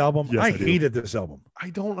like this album. Yes, I hated this album. I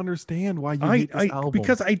don't understand why you hate this album.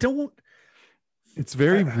 Because I don't. It's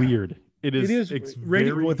very weird. It's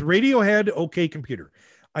with Radiohead, OK Computer.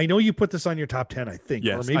 I know you put this on your top 10, I think.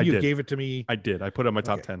 Yes, or maybe you gave it to me. I did. I put it on my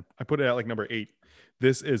top 10. I put it at like number 8.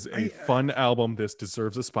 This is a fun album. This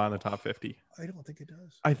deserves a spot in the top 50. I don't think it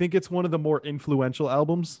does. I think it's one of the more influential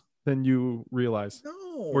albums than you realize.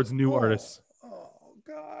 No. Towards new artists. Oh,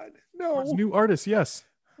 God. No. Towards new artists, yes.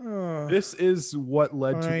 This is what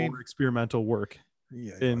led to more experimental work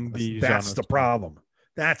in the genre. That's the problem.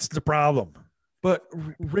 That's the problem. But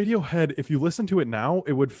Radiohead, if you listen to it now,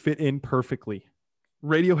 it would fit in perfectly.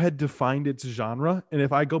 Radiohead defined its genre, and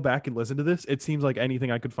if I go back and listen to this, it seems like anything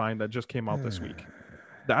I could find that just came out this week.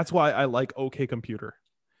 That's why I like OK Computer.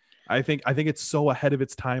 I think it's so ahead of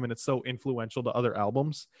its time, and it's so influential to other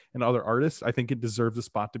albums and other artists. I think it deserves a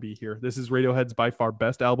spot to be here. This is Radiohead's by far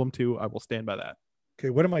best album too. I will stand by that. Okay,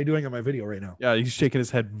 what am I doing on my video right now? Yeah, he's shaking his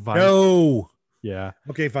head violently. No. Yeah.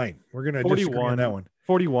 Okay, fine. We're gonna disagree on that one.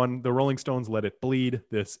 41. The Rolling Stones, Let It Bleed.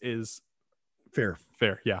 This is fair.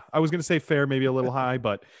 Yeah, I was gonna say fair, maybe a little high,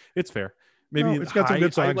 but it's fair. Maybe it's got some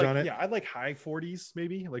good songs on it. Yeah, I'd like high 40s,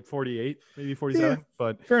 maybe like 48, maybe 47.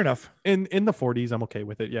 But fair enough. In the 40s, I'm okay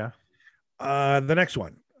with it. Yeah. The next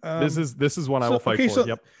one. This is one I will fight for.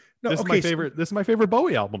 Yep. This is my favorite. This is my favorite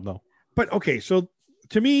Bowie album, though. But okay, so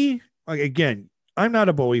to me, again, I'm not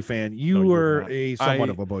a Bowie fan. You are somewhat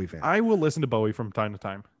of a Bowie fan. I will listen to Bowie from time to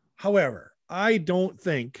time. However, I don't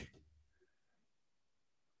think.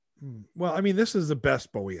 Well, I mean, this is the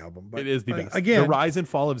best Bowie album. But it is the best. Again, the rise and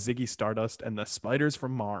fall of Ziggy Stardust and the Spiders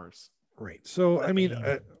from Mars. Right. So, I mean,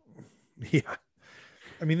 yeah.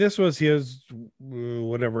 I mean, this was his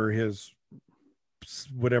whatever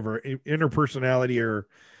interpersonality or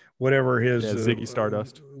whatever his Ziggy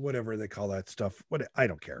Stardust, whatever they call that stuff. What I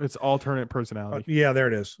don't care. It's alternate personality. Yeah, there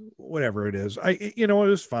it is. Whatever it is. It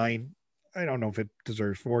was fine. I don't know if it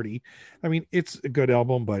deserves 40. I mean, it's a good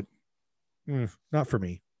album, but not for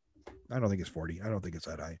me. I don't think it's 40. I don't think it's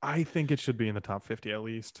that high. I think it should be in the top 50 at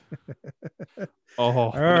least.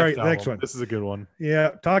 All right, next one. This is a good one. Yeah,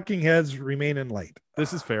 Talking Heads, Remain in Light.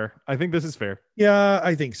 This is fair. I think this is fair. Yeah,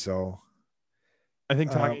 I think so. I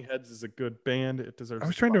think Talking Heads is a good band. It deserves. I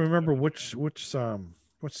was trying to remember which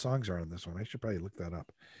songs are on this one. I should probably look that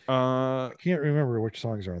up. I can't remember which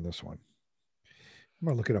songs are on this one. I'm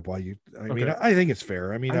gonna look it up while you. I mean, I think it's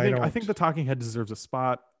fair. I mean, I think the Talking Head deserves a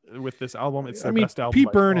spot with this album. It's the best album.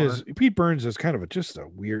 Pete Burns is kind of just a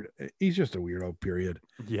weird. He's just a weirdo. Period.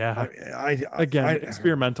 Yeah.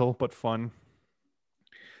 Experimental but fun.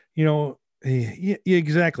 You know. Yeah,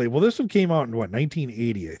 exactly. Well, this one came out in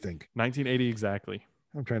 1980, I think. 1980 exactly.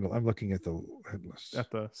 I'm looking at the list. At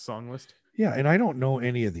the song list. Yeah, and I don't know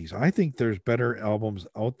any of these. I think there's better albums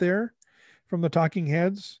out there from the Talking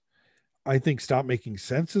Heads. I think Stop Making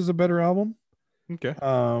Sense is a better album. Okay.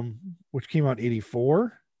 Which came out in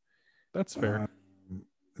 84. That's fair.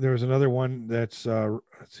 There was another one that's let's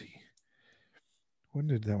see. When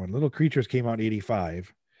did that one? Little Creatures came out in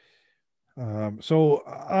 85. So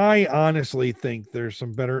I honestly think there's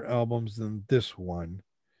some better albums than this one.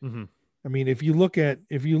 Mm-hmm. I mean, if you look at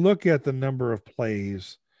the number of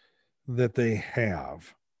plays that they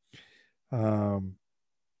have,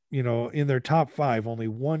 you know, in their top 5, only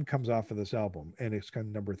one comes off of this album, and it's kind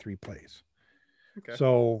of number 3 plays. Okay.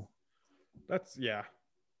 So that's yeah.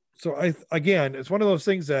 So again, it's one of those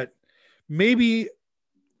things that maybe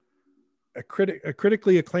a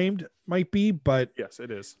critically acclaimed might be, but yes,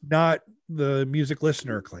 it is not the music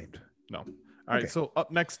listener acclaimed. No. All right. So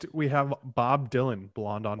up next we have Bob Dylan,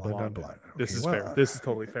 Blonde on Blonde. Okay, this is fair. This is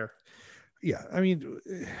totally fair. Yeah. I mean,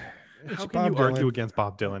 how can you argue against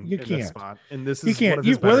Bob Dylan? You can't. This spot? And this is you can't. One of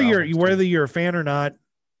his whether you're a fan or not,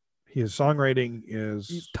 his songwriting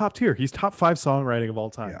he's top tier. He's top 5 songwriting of all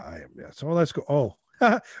time. Yeah. So let's go. Oh,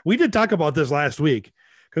 we did talk about this last week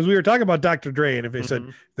because we were talking about Dr. Dre, and if they said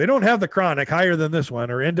they don't have the Chronic higher than this one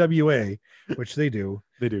or NWA, which they do.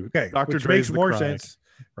 They do. Okay. Dr. Which Dre's makes more Chronic. sense.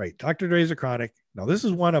 Right. Dr. Dre's a Chronic. Now, this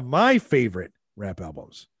is one of my favorite rap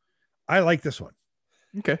albums. I like this one.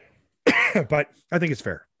 Okay. But I think it's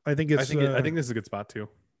fair. I think it's. I think this is a good spot too.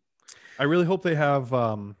 I really hope they have.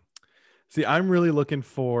 See, I'm really looking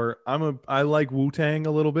for. I like Wu-Tang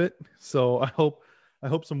a little bit, so I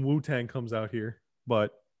hope some Wu-Tang comes out here.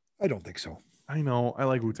 But I don't think so. I know I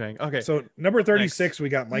like Wu-Tang. Okay, so number 36, next. We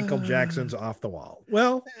got Michael Jackson's "Off the Wall."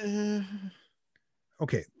 Well,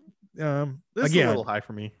 okay. This is a little high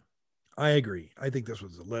for me. I agree. I think this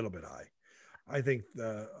was a little bit high. I think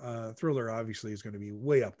the Thriller obviously is going to be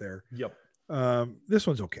way up there. Yep. This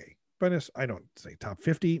one's okay, but I don't say top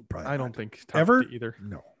 50. Probably I don't think top ever 50 either.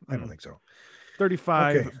 No, I don't think so.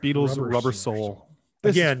 35 okay. Beatles Rubber Soul.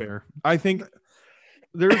 This is fair. I think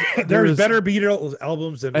there's better Beatles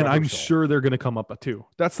albums than and Rubber I'm Soul. Sure they're going to come up too.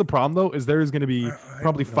 That's the problem though, is there's going to be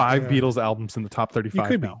probably 5 Beatles albums in the top 35.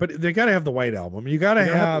 Could now. be, but they got to have the White Album. You got to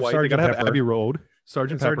have Sgt. They got to have Pepper. Abbey Road,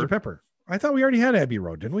 Sgt. Pepper. I thought we already had Abbey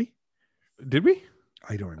Road, didn't we? Did we?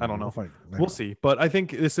 I don't know. We'll see. But I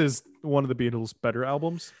think this is one of the Beatles' better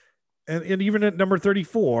albums. And even at number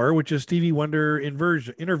 34, which is Stevie Wonder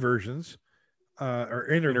Interversions, or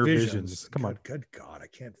Intervisions. Come on. Good God, I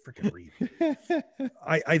can't freaking read.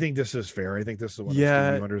 I think this is fair. I think this is one of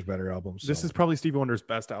Stevie Wonder's better albums. This is probably Stevie Wonder's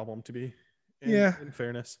best album to be. In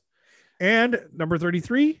fairness. And number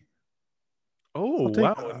 33. Oh,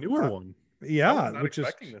 wow. A newer one. Yeah. I was not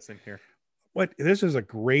expecting this in here. This is a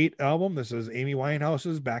great album. This is Amy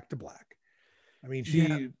Winehouse's Back to Black. I mean,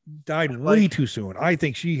 she died way too soon. I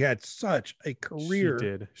think she had such a career. She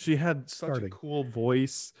did. She had such a cool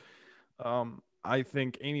voice. I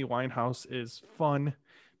think Amy Winehouse is fun.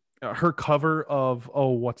 Her cover of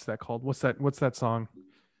what's that called? What's that song?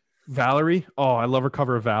 Valerie. Oh, I love her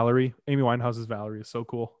cover of Valerie. Amy Winehouse's Valerie is so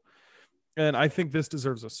cool. And I think this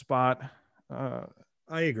deserves a spot.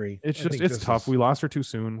 I agree. It's tough. We lost her too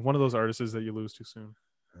soon. One of those artists that you lose too soon.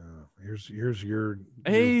 Here's your.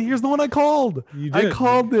 Here's the one I called. I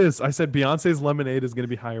called this. I said Beyonce's Lemonade is going to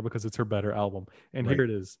be higher because it's her better album, and here it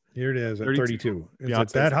is. Here it is at 32. Is it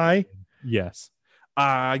that high? Yes.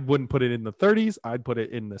 I wouldn't put it in the 30s. I'd put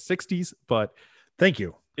it in the 60s. But thank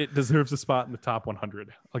you. It deserves a spot in the top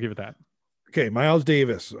 100. I'll give it that. Okay, Miles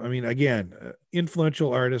Davis. I mean, again,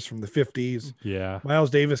 influential artist from the 50s. Yeah. Miles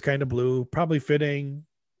Davis, Kind of Blue, probably fitting.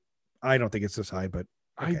 I don't think it's this high, but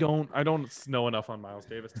okay. I don't know enough on Miles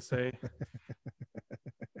Davis to say.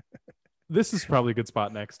 This is probably a good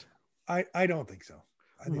spot next. I don't think so.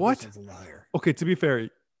 I think what? This one's a little higher. Okay, to be fair,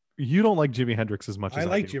 you don't like Jimi Hendrix as much as I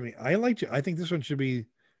like Jimmy. I think this one should be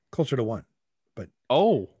closer to 1. But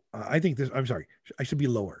I think this. I'm sorry. I should be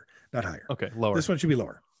lower, not higher. Okay, lower. This one should be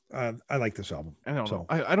lower. I like this album. I don't know.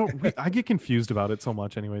 I don't. I get confused about it so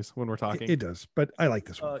much, anyways, when we're talking. It does, but I like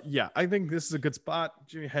this one. Yeah, I think this is a good spot.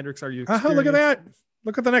 Jimi Hendrix, are you? Look at that!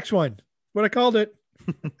 Look at the next one. What I called it.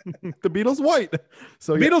 The Beatles White.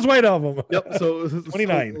 So Beatles White album. Yep. So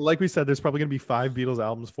 29. So, like we said, there's probably going to be 5 Beatles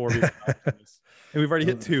albums, 4 Beatles albums, and we've already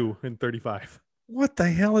hit 2 in 35. What the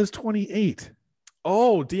hell is 28?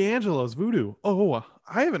 Oh, D'Angelo's Voodoo. Oh,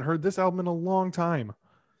 I haven't heard this album in a long time.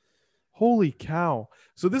 Holy cow.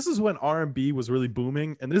 So this is when R&B was really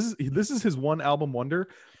booming, and this is his one album wonder,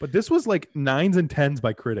 but this was like 9s and 10s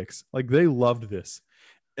by critics. Like they loved this.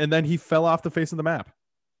 And then he fell off the face of the map.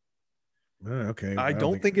 Okay. I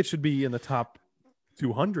don't think it should be in the top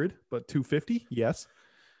 200, but 250, yes.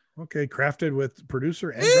 Okay, crafted with producer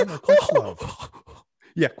and drummer Questlove.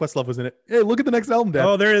 Yeah, Questlove was in it. Hey, look at the next album, Dad.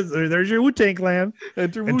 Oh, there's your Wu-Tang Clan.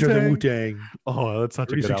 Enter the Wu-Tang. Oh, that's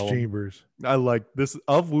such a good album. Chambers. I like this.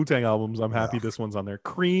 Of Wu-Tang albums, I'm happy this one's on there.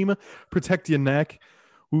 Cream, Protect Your Neck.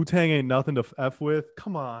 Wu-Tang Ain't Nothing to F with.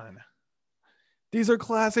 Come on. These are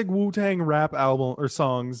classic Wu-Tang rap album or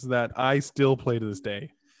songs that I still play to this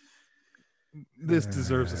day. This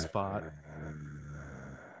deserves a spot.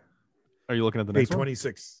 Are you looking at the next one?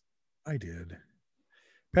 26. I did.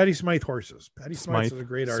 Patty Smyth Horses. Patty Smyth is a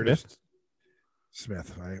great artist.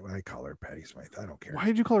 Smith. I call her Patty Smyth. I don't care. Why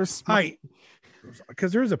did you call her Smyth?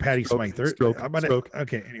 Because there's a Patty Smyth. Stroke.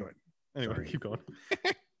 Okay. Anyway, keep going.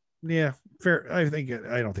 Yeah, fair. I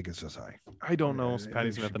don't think it's this high. I don't know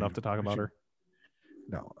Patty Smith enough to talk about her.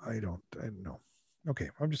 No, I don't. No. Okay,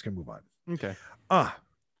 I'm just gonna move on. Okay.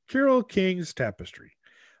 Carole King's Tapestry.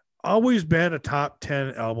 Always been a top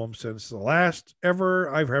 10 album since the last I've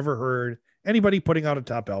ever heard anybody putting out a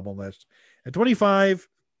top album list. At 25,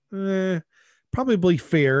 probably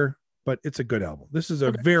fair, but it's a good album. This is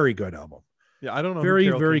a very good album. Yeah, I don't know. Very,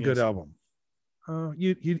 very good album.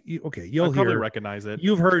 You'll probably recognize it.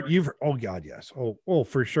 You've heard. Oh God, yes. Oh,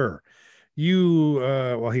 for sure.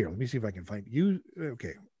 Well, here. Let me see if I can find you.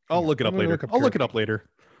 Okay. I'll look it up later. I'll look it up later.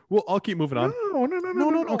 Well, I'll keep moving on.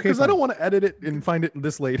 No. Okay, because I don't want to edit it and find it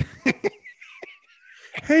this late.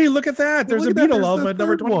 Hey, look at that. There's a Beatle album at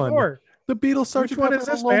number 24. The Beatles. Which one is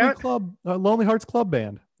this, Matt? Lonely Hearts Club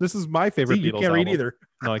Band. This is my favorite Beatles album. You can't read either.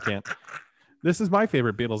 No, I can't. This is my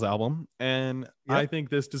favorite Beatles album, and I think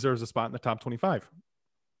this deserves a spot in the top 25.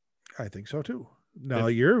 I think so too. Now,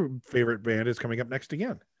 your favorite band is coming up next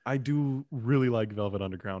again. I do really like Velvet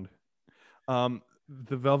Underground. The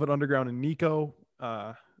Velvet Underground and Nico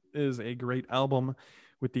is a great album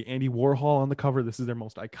with the Andy Warhol on the cover. This is their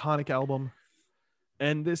most iconic album,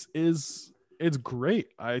 and it's great.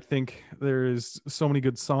 I think there's so many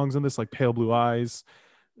good songs in this, like Pale Blue Eyes.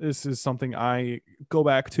 This is something I go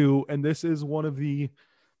back to, and this is one of the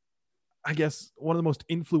most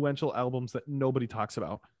influential albums that nobody talks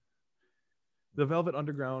about. The Velvet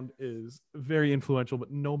Underground is very influential, but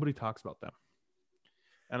nobody talks about them.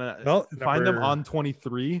 And find them on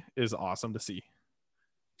 23 is awesome to see.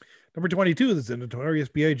 Number 22 is the Notorious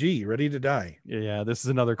B.I.G. Ready to Die. Yeah, this is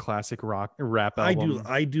another classic rap album.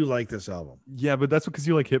 I do like this album. Yeah, but that's because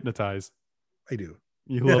you like Hypnotize. I do.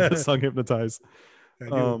 You love the song Hypnotize. I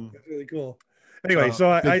do. That's really cool. Anyway, do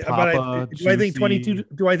I think 22?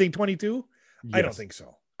 Do I think 22? Yes. I don't think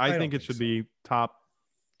so. I think it should be top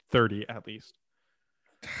 30 at least.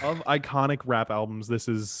 Of iconic rap albums, this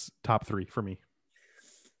is top 3 for me.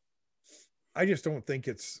 I just don't think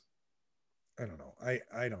it's. I don't know.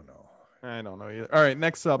 I don't know. I don't know either. All right,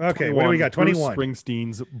 next up. Okay, what do we got? 21. Bruce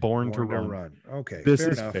Springsteen's Born to Run. Okay, this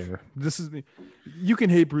is fair. You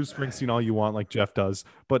can hate Bruce Springsteen all you want, like Jeff does,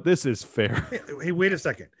 but this is fair. Hey, wait a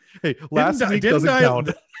second. Hey, last week doesn't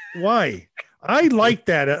count. Why? I like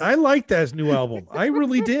that. I liked that new album. I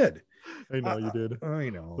really did. I know you did. I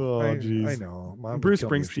know. Oh, jeez. I know. Mom Bruce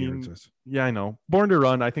Springsteen. Yeah, I know. Born to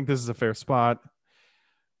Run. I think this is a fair spot.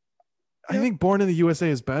 I think Born in the USA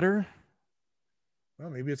is better. Well,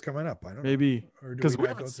 maybe it's coming up. I don't know. Maybe because we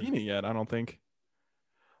haven't seen it yet. I don't think.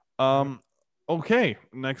 Okay.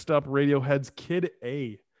 Next up, Radiohead's Kid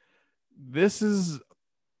A. This is.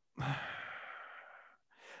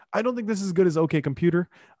 I don't think this is as good as OK Computer.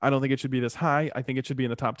 I don't think it should be this high. I think it should be in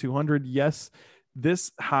the top 200. Yes.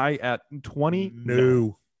 This high at 20?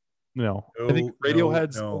 No. I think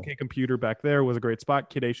Radiohead's OK Computer back there was a great spot.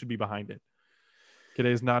 Kid A should be behind it. Kid A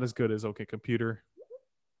is not as good as OK Computer.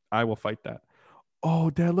 I will fight that. Oh,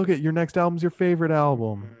 Dad, look at your next album's your favorite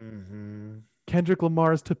album. Mm-hmm. Kendrick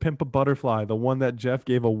Lamar's To Pimp a Butterfly, the one that Jeff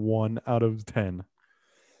gave a 1 out of 10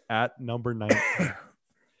 at number 9.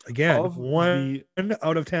 Again, 1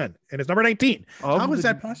 out of 10. And it's number 19. How is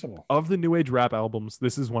that possible? Of the new age rap albums,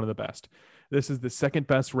 this is one of the best. This is the second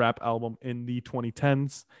best rap album in the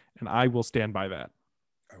 2010s, and I will stand by that.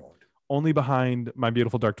 I won't. Only behind My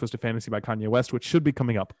Beautiful Dark Twisted Fantasy by Kanye West, which should be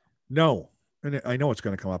coming up. No. And I know it's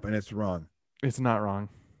going to come up, and it's wrong. It's not wrong.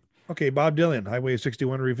 Okay, Bob Dylan, Highway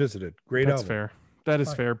 61 Revisited. Great album. That's fair. That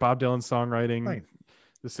is fair. Bob Dylan's songwriting, Fine.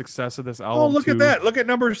 The success of this album. Oh, look at that. Look at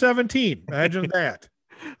number 17. Imagine that.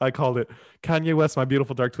 I called it. Kanye West, My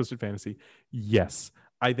Beautiful Dark Twisted Fantasy. Yes,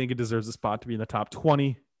 I think it deserves a spot to be in the top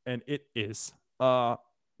 20, and it is.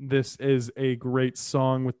 This is a great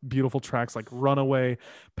song with beautiful tracks like Runaway,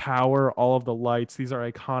 Power, All of the Lights. These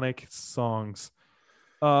are iconic songs.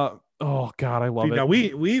 Oh God, I love it. Now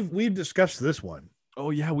we've discussed this one.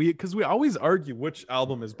 Oh yeah, because we always argue which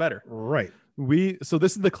album is better. Right. So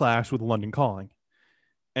this is The Clash with London Calling,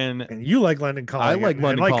 and you like London Calling. I like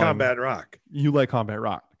London Calling. Combat Rock. You like Combat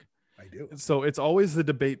Rock. I do. So it's always the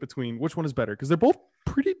debate between which one is better because they're both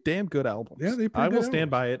pretty damn good albums. Yeah, I will stand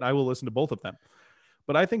by it. And I will listen to both of them.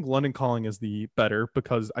 But I think London Calling is the better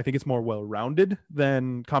because I think it's more well-rounded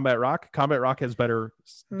than Combat Rock. Combat Rock has better,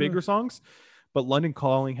 bigger songs. But London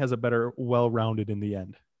Calling has a better well-rounded in the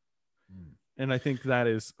end. And I think that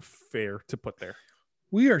is fair to put there.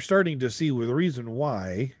 We are starting to see the reason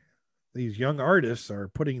why these young artists are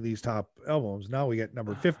putting these top albums. Now we get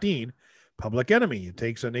number 15, Public Enemy. It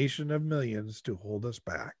takes a nation of millions to hold us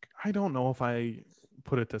back. I don't know if I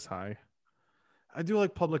put it this high. I do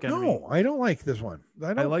like Public Enemy. No, I don't like this one.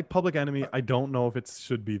 I like Public Enemy. I don't know if it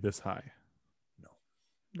should be this high.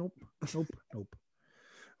 No. Nope.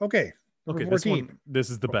 Okay. Okay,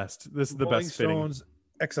 this is the best. This is the Rolling best fitting. Stones,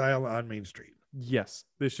 Exile on Main Street. Yes,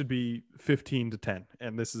 this should be 15 to 10,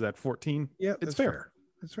 and this is at 14. Yeah, it's fair.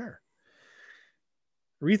 It's fair.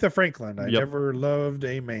 Aretha Franklin, I never loved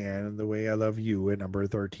a man the way I love you at number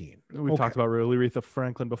 13. We've talked about Aretha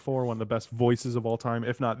Franklin before, one of the best voices of all time,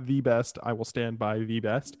 if not the best. I will stand by the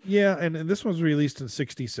best. Yeah, and this was released in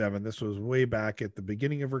 1967. This was way back at the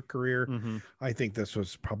beginning of her career. Mm-hmm. I think this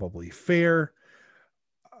was probably fair.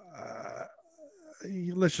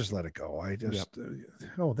 Let's just let it go. I just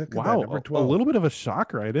wow, number 12. A little bit of a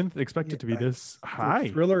shocker. I didn't expect it to be this high.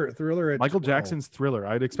 Thriller at Michael 12. Jackson's Thriller.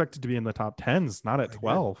 I'd expect it to be in the top 10s, not at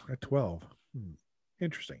 12. At 12.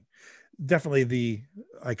 Interesting. definitely the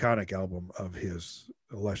iconic album of his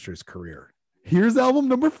illustrious career. Here's album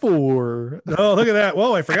number 4. Oh, look at that.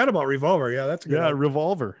 Whoa, I forgot about Revolver. Yeah, that's a good album.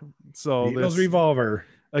 Revolver. So Beatles Revolver.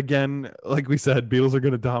 Again, like we said, Beatles are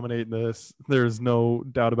going to dominate this. There's no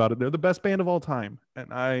doubt about it. They're the best band of all time. And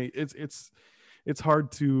it's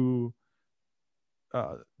hard to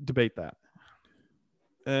debate that.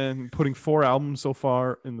 And putting 4 albums so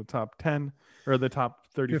far in the top 10 or the top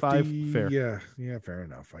 35, 50, fair. Yeah, fair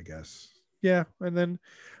enough, I guess. Yeah, and then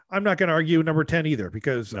I'm not going to argue number 10 either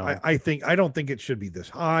because I don't think it should be this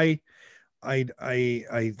high.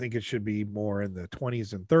 I think it should be more in the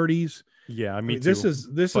 20s and 30s. Yeah, I mean this is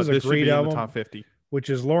a great album. In the top 50, which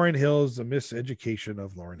is Lauryn Hill's The Miseducation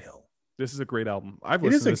of Lauryn Hill. This is a great album. I've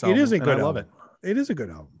listened to this album. It is a good album. I love it. It is a good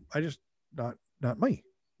album. I just not me.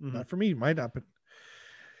 Mm-hmm. Not for me. Might not. But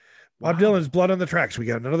Bob Dylan's Blood on the Tracks. We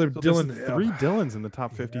got another Dylan. 3 Dylans in the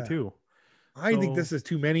top 52. I think this is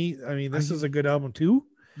too many. I mean, this is a good album too.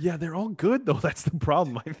 Yeah, they're all good though. That's the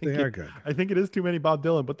problem. I think they are good. I think it is too many Bob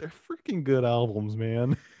Dylan, but they're freaking good albums,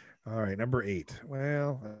 man. All right, number 8.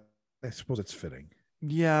 Well, I suppose it's fitting.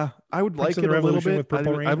 Yeah, I would like it a little bit.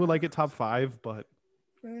 I would like it top 5, but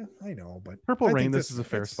I know. But Purple Rain, this is a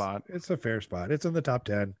fair spot. It's a fair spot. It's in the top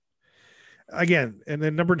 10. Again, and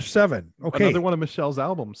then number 7. Okay, another one of Michelle's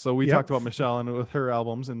albums. So we talked about Michelle and with her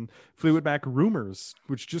albums, and Fleetwood Mac Rumors,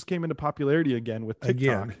 which just came into popularity again with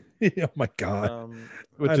TikTok. Oh my god,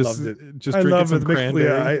 I loved it. Just I love some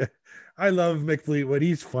cranberry. I love Mick Fleetwood.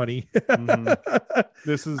 He's funny. Mm-hmm.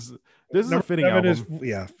 This is a fitting album.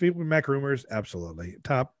 Fleetwood Mac Rumors, absolutely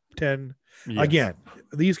top 10. Yes. Again,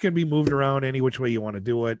 these can be moved around any which way you want to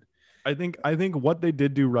do it. I think what they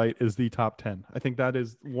did do right is the top 10. I think that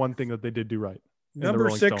is one thing that they did do right. Number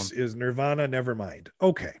 6 is Nirvana, Nevermind.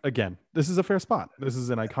 Okay. Again, this is a fair spot. This is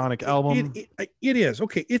an iconic album. It is.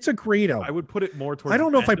 Okay. It's a great album. I would put it more towards. I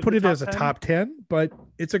don't know if I put it as a top 10, but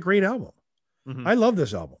it's a great album. Mm-hmm. I love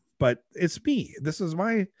this album, but it's me. This is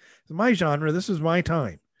my genre. This is my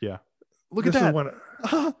time. Yeah. Look at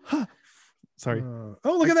that. Sorry.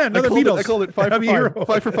 Look at that. Another Beatles. I called it 5 for 5.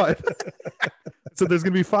 5 for 5. So there's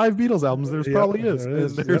going to be 5 Beatles albums. There's probably is.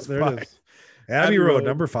 There's 5. Abbey Road,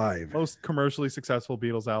 number 5. Most commercially successful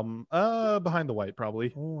Beatles album. Behind the White,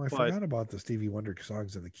 probably. Oh, I forgot about the Stevie Wonder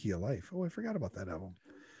Songs of the Key of Life. Oh, I forgot about that album.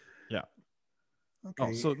 Yeah.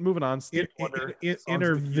 Okay. So moving on.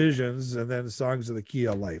 Inner Visions and then Songs of the Key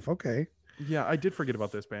of Life. Okay. Yeah, I did forget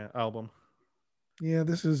about this album. Yeah,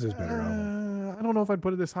 this is his better album. I don't know if I'd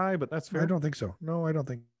put it this high, but that's fair. I don't think so. No, I don't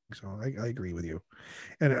think so. I agree with you.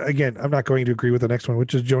 And again, I'm not going to agree with the next one,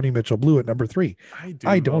 which is Joni Mitchell Blue at number 3.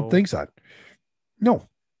 I don't think so. No.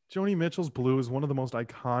 Joni Mitchell's Blue is one of the most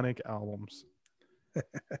iconic albums.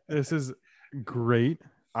 This is great.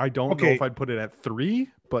 I don't know if I'd put it at 3,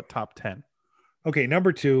 but top 10. Okay,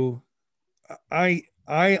 number 2. I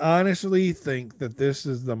honestly think that this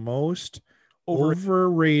is the most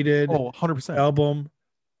overrated 100% album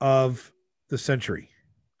of the century,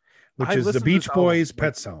 which is the Beach Boys'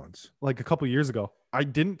 Pet Sounds. Like a couple years ago, I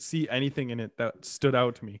didn't see anything in it that stood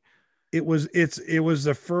out to me. It was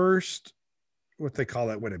the first, what they call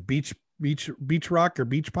it, a beach rock or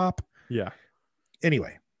beach pop. Yeah.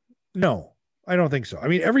 Anyway, no, I don't think so. I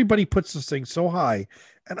mean, everybody puts this thing so high,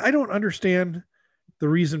 and I don't understand the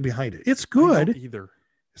reason behind it. It's good. I don't either.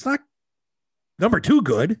 It's not number 2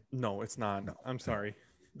 good. No, it's not. No, I'm sorry.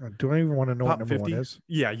 Do I even want to know Top what number 50? 1 is?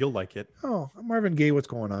 Yeah, you'll like it. Oh, Marvin Gaye, what's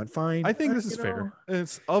going on? Fine. I think this is fair.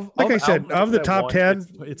 It's of the top 10.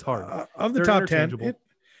 It's hard. Of the top 10,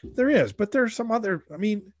 there is, but there's some other. I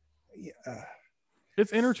mean,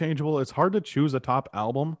 it's interchangeable. It's hard to choose a top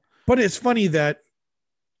album. But it's funny that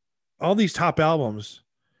all these top albums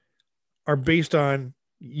are based on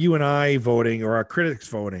you and I voting or our critics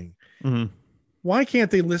voting. Mm-hmm. Why can't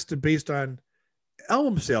they list it based on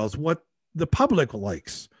album sales? What the public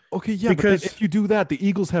likes. Okay, yeah, because if you do that, the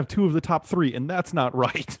Eagles have 2 of the top 3, and that's not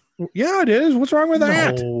right. Yeah, it is. What's wrong with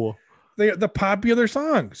that? They're the popular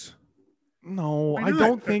songs. No, I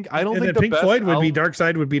don't think. The Pink Floyd would be Dark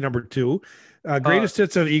Side would be number 2. Greatest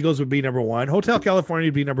Hits of Eagles would be number 1. Hotel California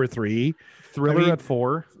would be number 3. Thriller at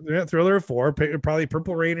 4. Yeah, Thriller at 4. Probably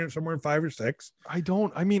Purple Rain or somewhere in 5 or 6. I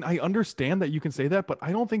understand that you can say that, but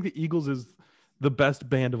I don't think the Eagles is the best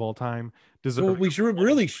band of all time. What we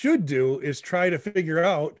should do is try to figure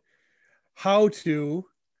out how to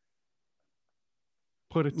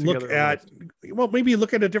put it together. Maybe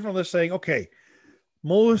look at a different list saying, okay,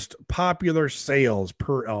 most popular sales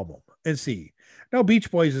per album and see. Now Beach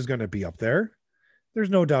Boys is going to be up there. There's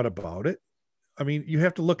no doubt about it. I mean, you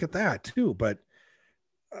have to look at that too, but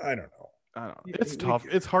I don't know. I don't know. It's tough.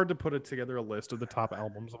 It's hard to put it together a list of the top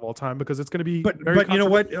albums of all time because it's going to be. But you know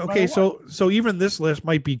what? Okay, so even this list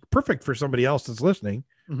might be perfect for somebody else that's listening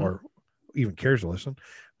or even cares to listen.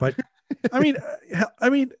 But I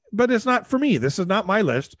mean, but it's not for me. This is not my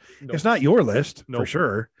list. Nope. It's not your list for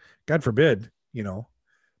sure. God forbid,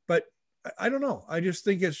 But I don't know. I just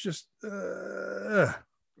think it's just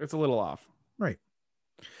it's a little off. Right.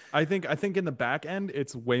 I think in the back end,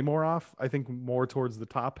 it's way more off. I think more towards the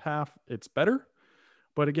top half, it's better.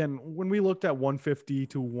 But again, when we looked at 150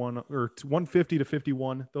 to 150 to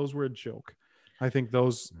 51, those were a joke. I think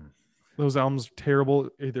those albums are terrible.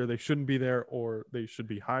 Either they shouldn't be there or they should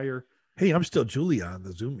be higher. Hey, I'm still Julia on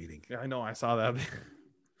the Zoom meeting. Yeah, I know. I saw that.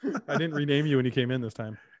 I didn't rename you when you came in this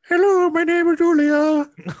time. Hello, my name is Julia.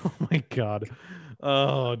 Oh my God.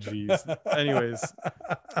 Oh, geez. Anyways,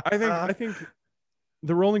 I think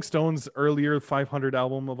the Rolling Stones' earlier 500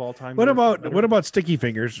 album of all time. What about Sticky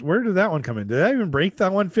Fingers? Where did that one come in? Did that even break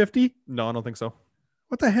that 150? No, I don't think so.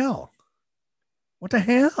 What the hell? What the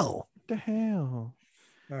hell?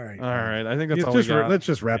 All right. I think that's all we got. Let's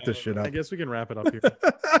just wrap this shit up. I guess we can wrap it up here.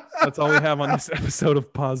 That's all we have on this episode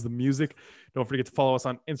of Pause the Music. Don't forget to follow us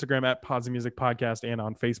on Instagram at Pause the Music Podcast and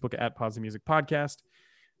on Facebook at Pause the Music Podcast.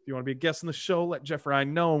 If you want to be a guest on the show, let Jeff or I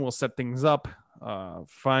know and we'll set things up.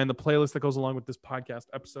 Find the playlist that goes along with this podcast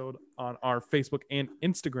episode on our Facebook and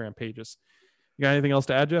Instagram pages. You got anything else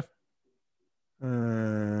to add, Jeff?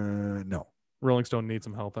 No. Rolling Stone needs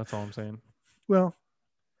some help. That's all I'm saying. Well,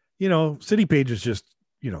 City Pages just,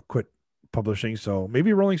 quit publishing. So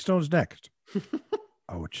maybe Rolling Stone's next.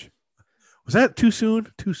 Ouch. Was that too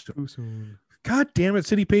soon? Too soon. God damn it,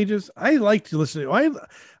 City Pages. I like to listen to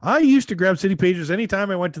I used to grab City Pages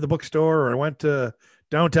anytime I went to the bookstore or I went to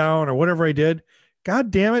downtown or whatever I did.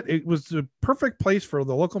 God damn it. It was the perfect place for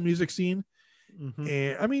the local music scene. Mm-hmm.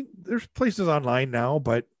 And I mean, there's places online now,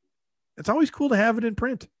 but it's always cool to have it in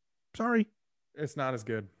print. Sorry. It's not as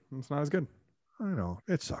good. I know.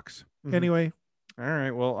 It sucks. Mm-hmm. Anyway. All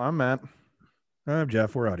right. Well, I'm Matt. I'm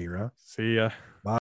Jeff. We're out of here, huh? See ya.